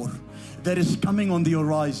war that is coming on the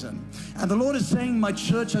horizon. And the Lord is saying, my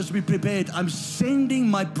church has to be prepared. I'm sending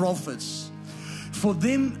my prophets for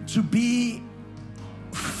them to be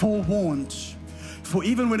forewarned. For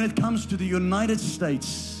even when it comes to the United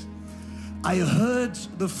States, I heard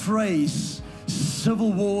the phrase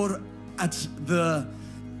civil war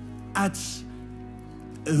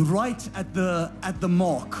right at the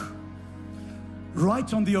mark,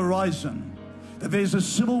 right on the horizon, that there's a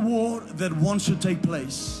civil war that wants to take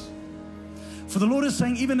place. For the Lord is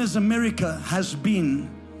saying, even as America has been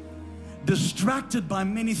distracted by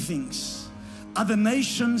many things, other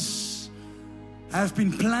nations have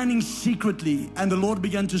been planning secretly, and the Lord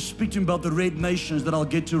began to speak to him about the red nations that I'll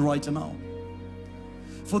get to right now.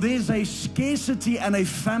 For there's a scarcity and a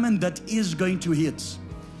famine that is going to hit.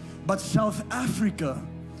 But South Africa,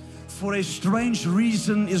 for a strange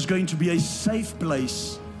reason, is going to be a safe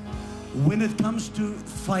place when it comes to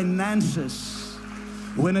finances.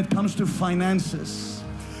 When it comes to finances,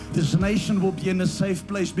 this nation will be in a safe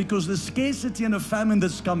place, because the scarcity and the famine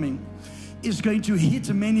that's coming is going to hit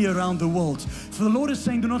many around the world. For the Lord is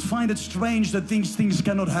saying, do not find it strange that things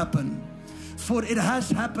cannot happen. For it has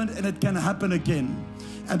happened and it can happen again.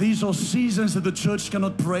 And these are seasons that the church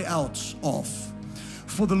cannot pray out of.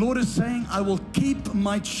 For the Lord is saying, I will keep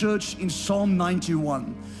my church in Psalm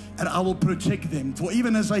 91, and I will protect them. For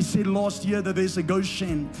even as I said last year that there's a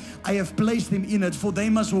Goshen, I have placed them in it, for they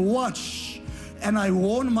must watch. And I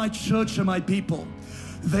warn my church and my people,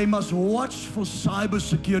 they must watch for cyber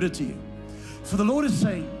security. For the Lord is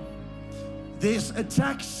saying, there's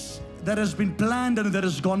attacks that has been planned and that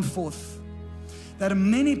has gone forth, that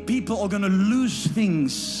many people are going to lose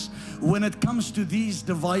things when it comes to these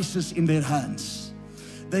devices in their hands.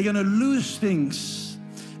 They're going to lose things,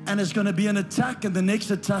 and it's going to be an attack, and the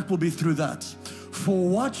next attack will be through that. For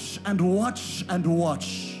watch and watch and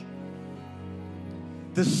watch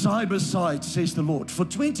the cyber side, says the Lord. For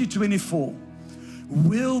 2024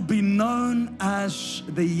 will be known as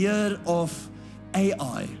the year of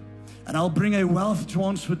AI, and I'll bring a wealth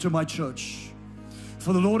transfer to my church.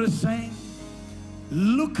 For the Lord is saying,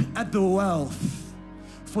 look at the wealth,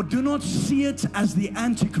 for do not see it as the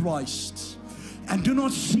Antichrist, and do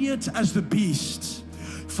not see it as the beast.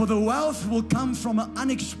 For the wealth will come from an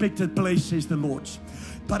unexpected place, says the Lord.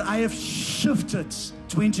 But I have shifted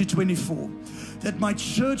 2024, that my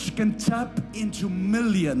church can tap into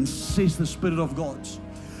millions, says the Spirit of God.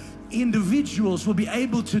 Individuals will be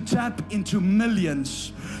able to tap into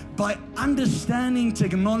millions by understanding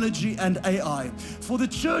technology and AI. For the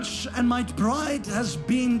church and my bride has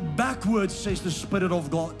been backwards, says the Spirit of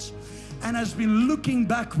God, and has been looking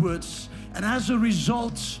backwards. And as a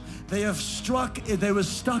result, they were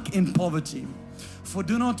stuck in poverty. For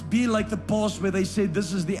do not be like the past where they said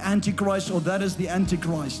this is the Antichrist or that is the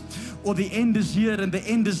Antichrist, or the end is here and the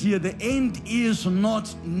end is here. The end is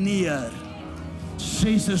not near,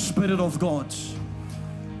 says the Spirit of God.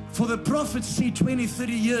 For the prophets see 20,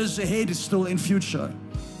 30 years ahead is still in future.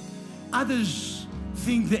 Others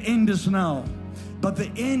think the end is now. But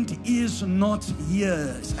the end is not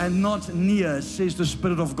here and not near, says the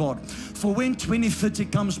Spirit of God. For when 2030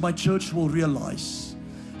 comes, my church will realize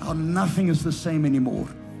how nothing is the same anymore.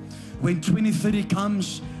 When 2030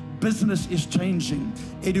 comes, business is changing,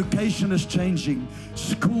 education is changing,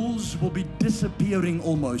 schools will be disappearing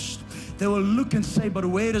almost. They will look and say, but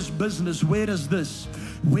where is business? Where is this?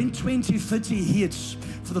 When 2030 hits,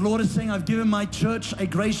 for the Lord is saying, I've given my church a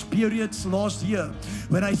grace period last year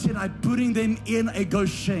when I said I'm putting them in a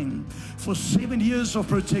Goshen for 7 years of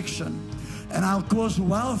protection, and I'll cause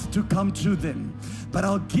wealth to come to them, but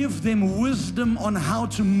I'll give them wisdom on how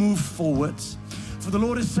to move forward. For the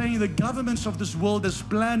Lord is saying the governments of this world has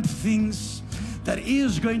planned things that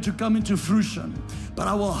is going to come into fruition, but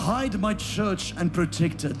I will hide my church and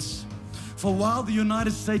protect it. For while the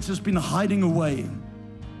United States has been hiding away,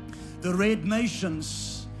 the red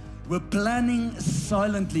nations were planning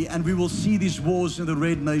silently, and we will see these wars in the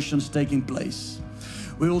red nations taking place.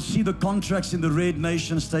 We will see the contracts in the red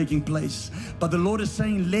nations taking place. But the Lord is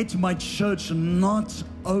saying, let my church not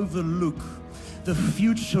overlook the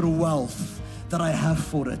future wealth that I have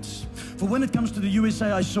for it. For when it comes to the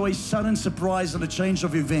USA, I saw a sudden surprise and a change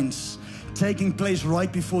of events taking place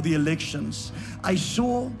right before the elections. I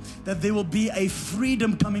saw that there will be a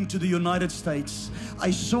freedom coming to the United States. I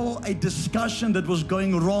saw a discussion that was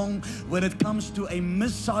going wrong when it comes to a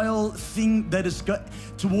missile thing that is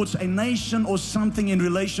towards a nation or something in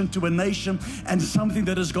relation to a nation, and something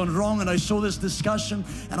that has gone wrong. And I saw this discussion,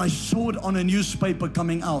 and I saw it on a newspaper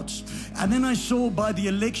coming out. And then I saw by the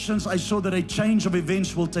elections, I saw that a change of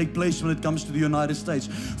events will take place when it comes to the United States.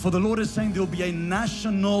 For the Lord is saying there will be a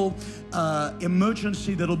national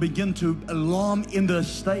emergency that will begin to alarm in the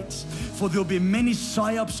States. For there will be many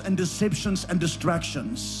psyops and deceptions and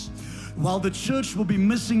distractions. While the church will be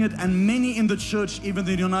missing it, and many in the church, even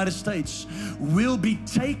in the United States, will be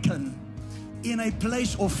taken in a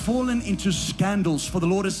place or fallen into scandals. For the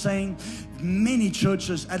Lord is saying many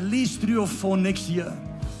churches, at least 3 or 4 next year,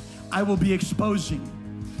 I will be exposing,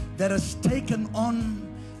 that has taken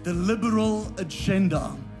on the liberal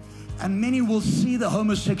agenda. And many will see the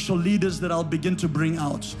homosexual leaders that I'll begin to bring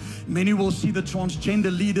out. Many will see the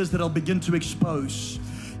transgender leaders that I'll begin to expose.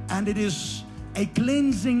 And it is a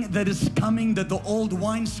cleansing that is coming, that the old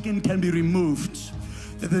wineskin can be removed,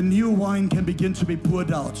 that the new wine can begin to be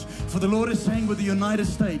poured out. For the Lord is saying with the United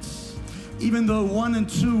States, even though 1 and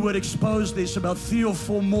 2 were exposed, there's about 3 or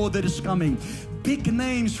 4 more that is coming. Big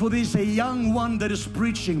names, for there's a young one that is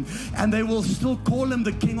preaching, and they will still call him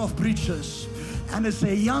the King of Preachers. And it's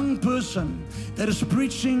a young person that is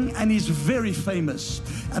preaching, and he's very famous.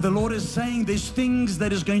 And the Lord is saying there's things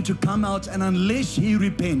that is going to come out, and unless he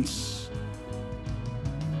repents,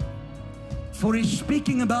 for he's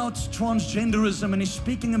speaking about transgenderism and he's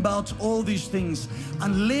speaking about all these things,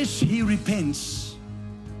 unless he repents,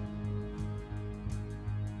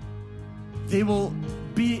 there will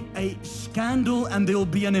be a scandal and there will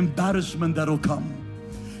be an embarrassment that will come.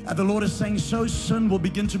 And the Lord is saying, so sin will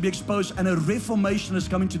begin to be exposed, and a reformation is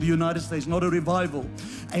coming to the United States, not a revival,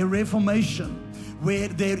 a reformation where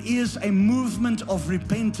there is a movement of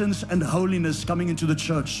repentance and holiness coming into the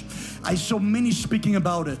church. I saw many speaking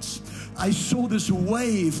about it. I saw this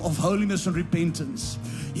wave of holiness and repentance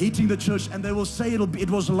hitting the church, and they will say it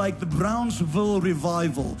was like the Brownsville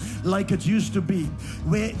revival, like it used to be,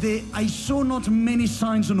 where I saw not many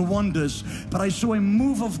signs and wonders, but I saw a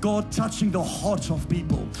move of God touching the hearts of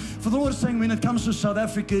people. For the Lord is saying, when it comes to South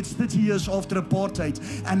Africa, it's 30 years after apartheid,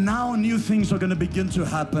 and now new things are going to begin to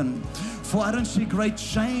happen. For I don't see great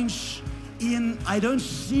change in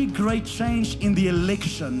the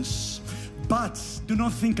elections. But do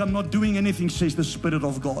not think I'm not doing anything, says the Spirit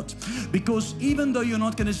of God. Because even though you're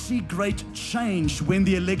not going to see great change when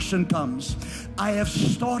the election comes, I have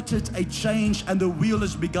started a change and the wheel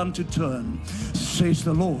has begun to turn, says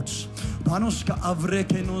the Lord. For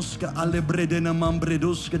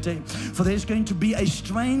there's going to be a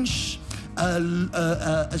strange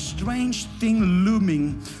thing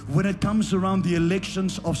looming when it comes around the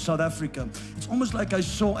elections of South Africa. It's almost like I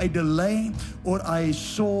saw a delay, or I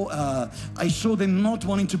saw them not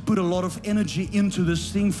wanting to put a lot of energy into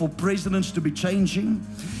this thing for presidents to be changing.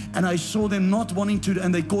 And I saw them not wanting to,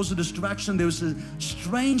 and they caused a distraction. There was a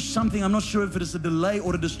strange something, I'm not sure if it is a delay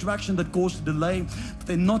or a distraction that caused a delay, but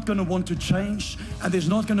they're not going to want to change, and there's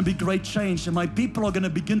not going to be great change, and my people are going to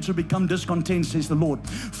begin to become discontent, says the Lord.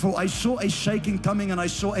 For I saw a shaking coming, and I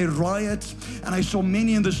saw a riot, and I saw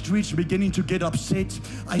many in the streets beginning to get upset.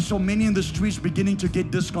 I saw many in the streets beginning to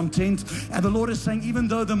get discontent, and the Lord is saying, even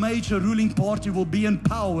though the major ruling party will be in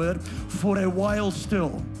power for a while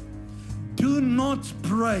still, do not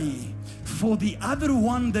pray for the other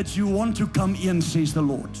one that you want to come in, says the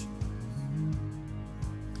Lord.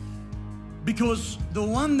 Because the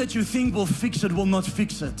one that you think will fix it will not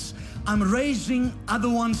fix it. I'm raising other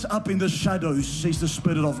ones up in the shadows, says the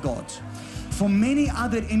Spirit of God. For many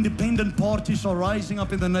other independent parties are rising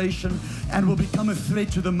up in the nation and will become a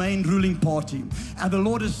threat to the main ruling party. And the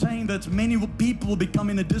Lord is saying that many people will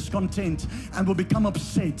become in a discontent and will become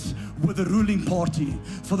upset with the ruling party.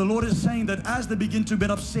 For the Lord is saying that as they begin to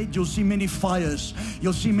get upset, you'll see many fires.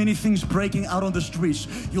 You'll see many things breaking out on the streets.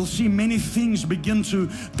 You'll see many things begin to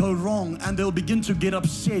go wrong, and they'll begin to get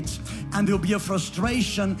upset, and there'll be a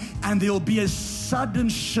frustration, and there'll be a sudden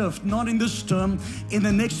shift. Not in this term, in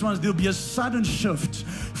the next ones there'll be a sudden shift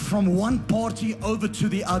from one party over to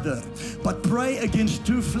the other. But pray against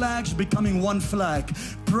two flags becoming one flag.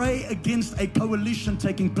 Pray against a coalition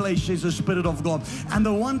taking place, says the Spirit of God. And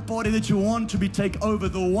the one party that you want to be take over,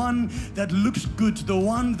 the one that looks good, the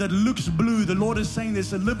one that looks blue, the Lord is saying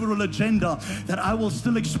there's a liberal agenda that I will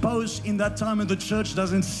still expose in that time, and the church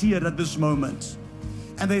doesn't see it at this moment.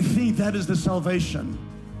 And they think that is the salvation.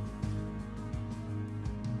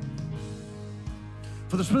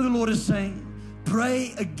 For the Spirit of the Lord is saying,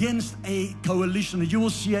 pray against a coalition. You will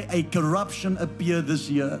see a corruption appear this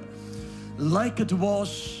year, like it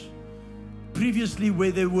was previously,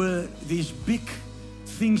 where there were these big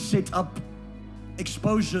things set up,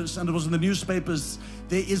 exposures, and it was in the newspapers.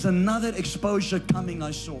 There is another exposure coming,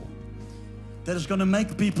 I saw, that is going to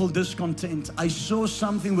make people discontent. I saw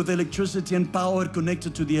something with electricity and power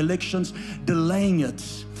connected to the elections, delaying it.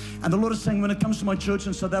 And the Lord is saying, when it comes to my church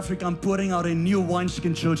in South Africa, I'm pouring out a new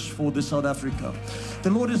wineskin church for the South Africa.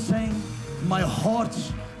 The Lord is saying, my heart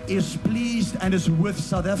is pleased and is with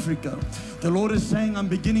South Africa. The Lord is saying, I'm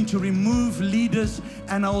beginning to remove leaders,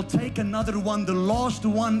 and I'll take another one, the last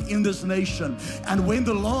one in this nation. And when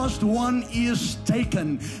the last one is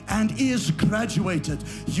taken and is graduated,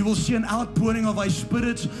 you will see an outpouring of a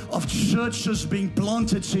spirit of churches being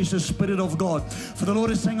planted, says the Spirit of God. For the Lord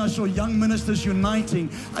is saying, I saw young ministers uniting.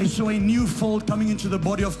 I saw a new fold coming into the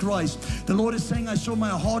body of Christ. The Lord is saying, I saw my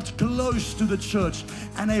heart close to the church,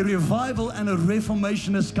 and a revival and a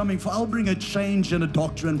reformation is coming. For I'll bring a change in a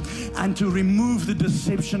doctrine, and to remove the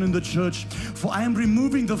deception in the church. For I am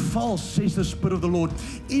removing the false, says the Spirit of the Lord.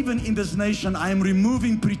 Even in this nation, I am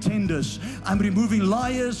removing pretenders. I'm removing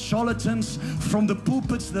liars, charlatans from the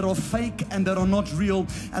pulpits that are fake and that are not real.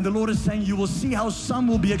 And the Lord is saying, you will see how some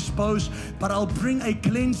will be exposed, but I'll bring a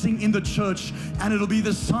cleansing in the church, and it'll be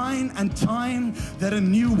the sign and time that a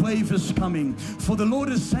new wave is coming. For the Lord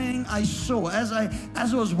is saying, I saw, as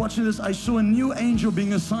I was watching this, I saw a new angel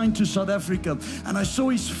being assigned assigned to South Africa, and I saw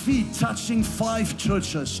his feet touching 5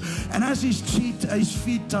 churches. And as his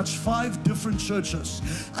feet touched 5 different churches,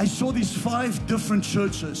 I saw these 5 different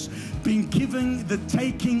churches being given the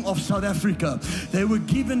taking of South Africa. They were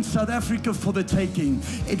given South Africa for the taking.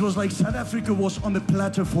 It was like South Africa was on the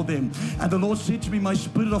platter for them. And the Lord said to me, my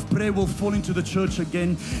spirit of prayer will fall into the church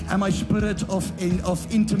again, and my spirit of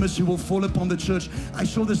intimacy will fall upon the church. I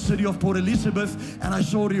saw the city of Port Elizabeth, and I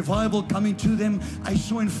saw revival coming to them. I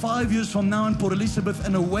saw in 5 years from now in Port Elizabeth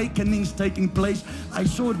an awakening's taking place. I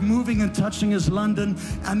saw it moving and touching as London.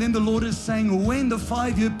 And then the Lord is saying, when the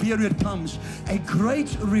 5-year period comes, a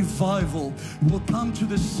great revival will come to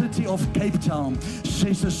the city of Cape Town,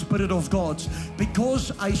 says the Spirit of God.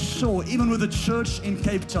 Because I saw, even with the church in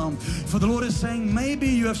Cape Town, for the Lord is saying, maybe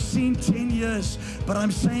you have seen 10 years, but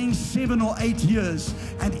I'm saying 7 or 8 years,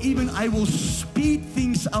 and even I will speed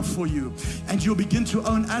things up for you, and you'll begin to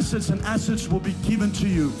own assets, and assets will be given to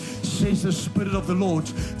you, says the Spirit of the Lord.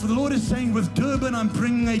 For the Lord is saying, with Durban, I'm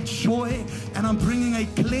bringing a joy, and I'm bringing a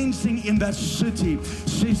cleansing in that city,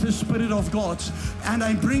 says the Spirit of God. And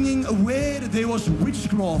I'm bringing where there was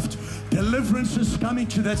witchcraft, deliverance is coming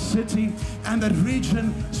to that city and that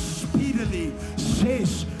region speedily,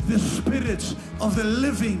 says the Spirit of the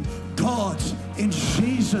living God, in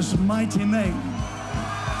Jesus' mighty name.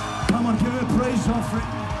 Come on, give a praise offering.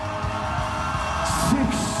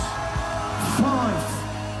 6, 5,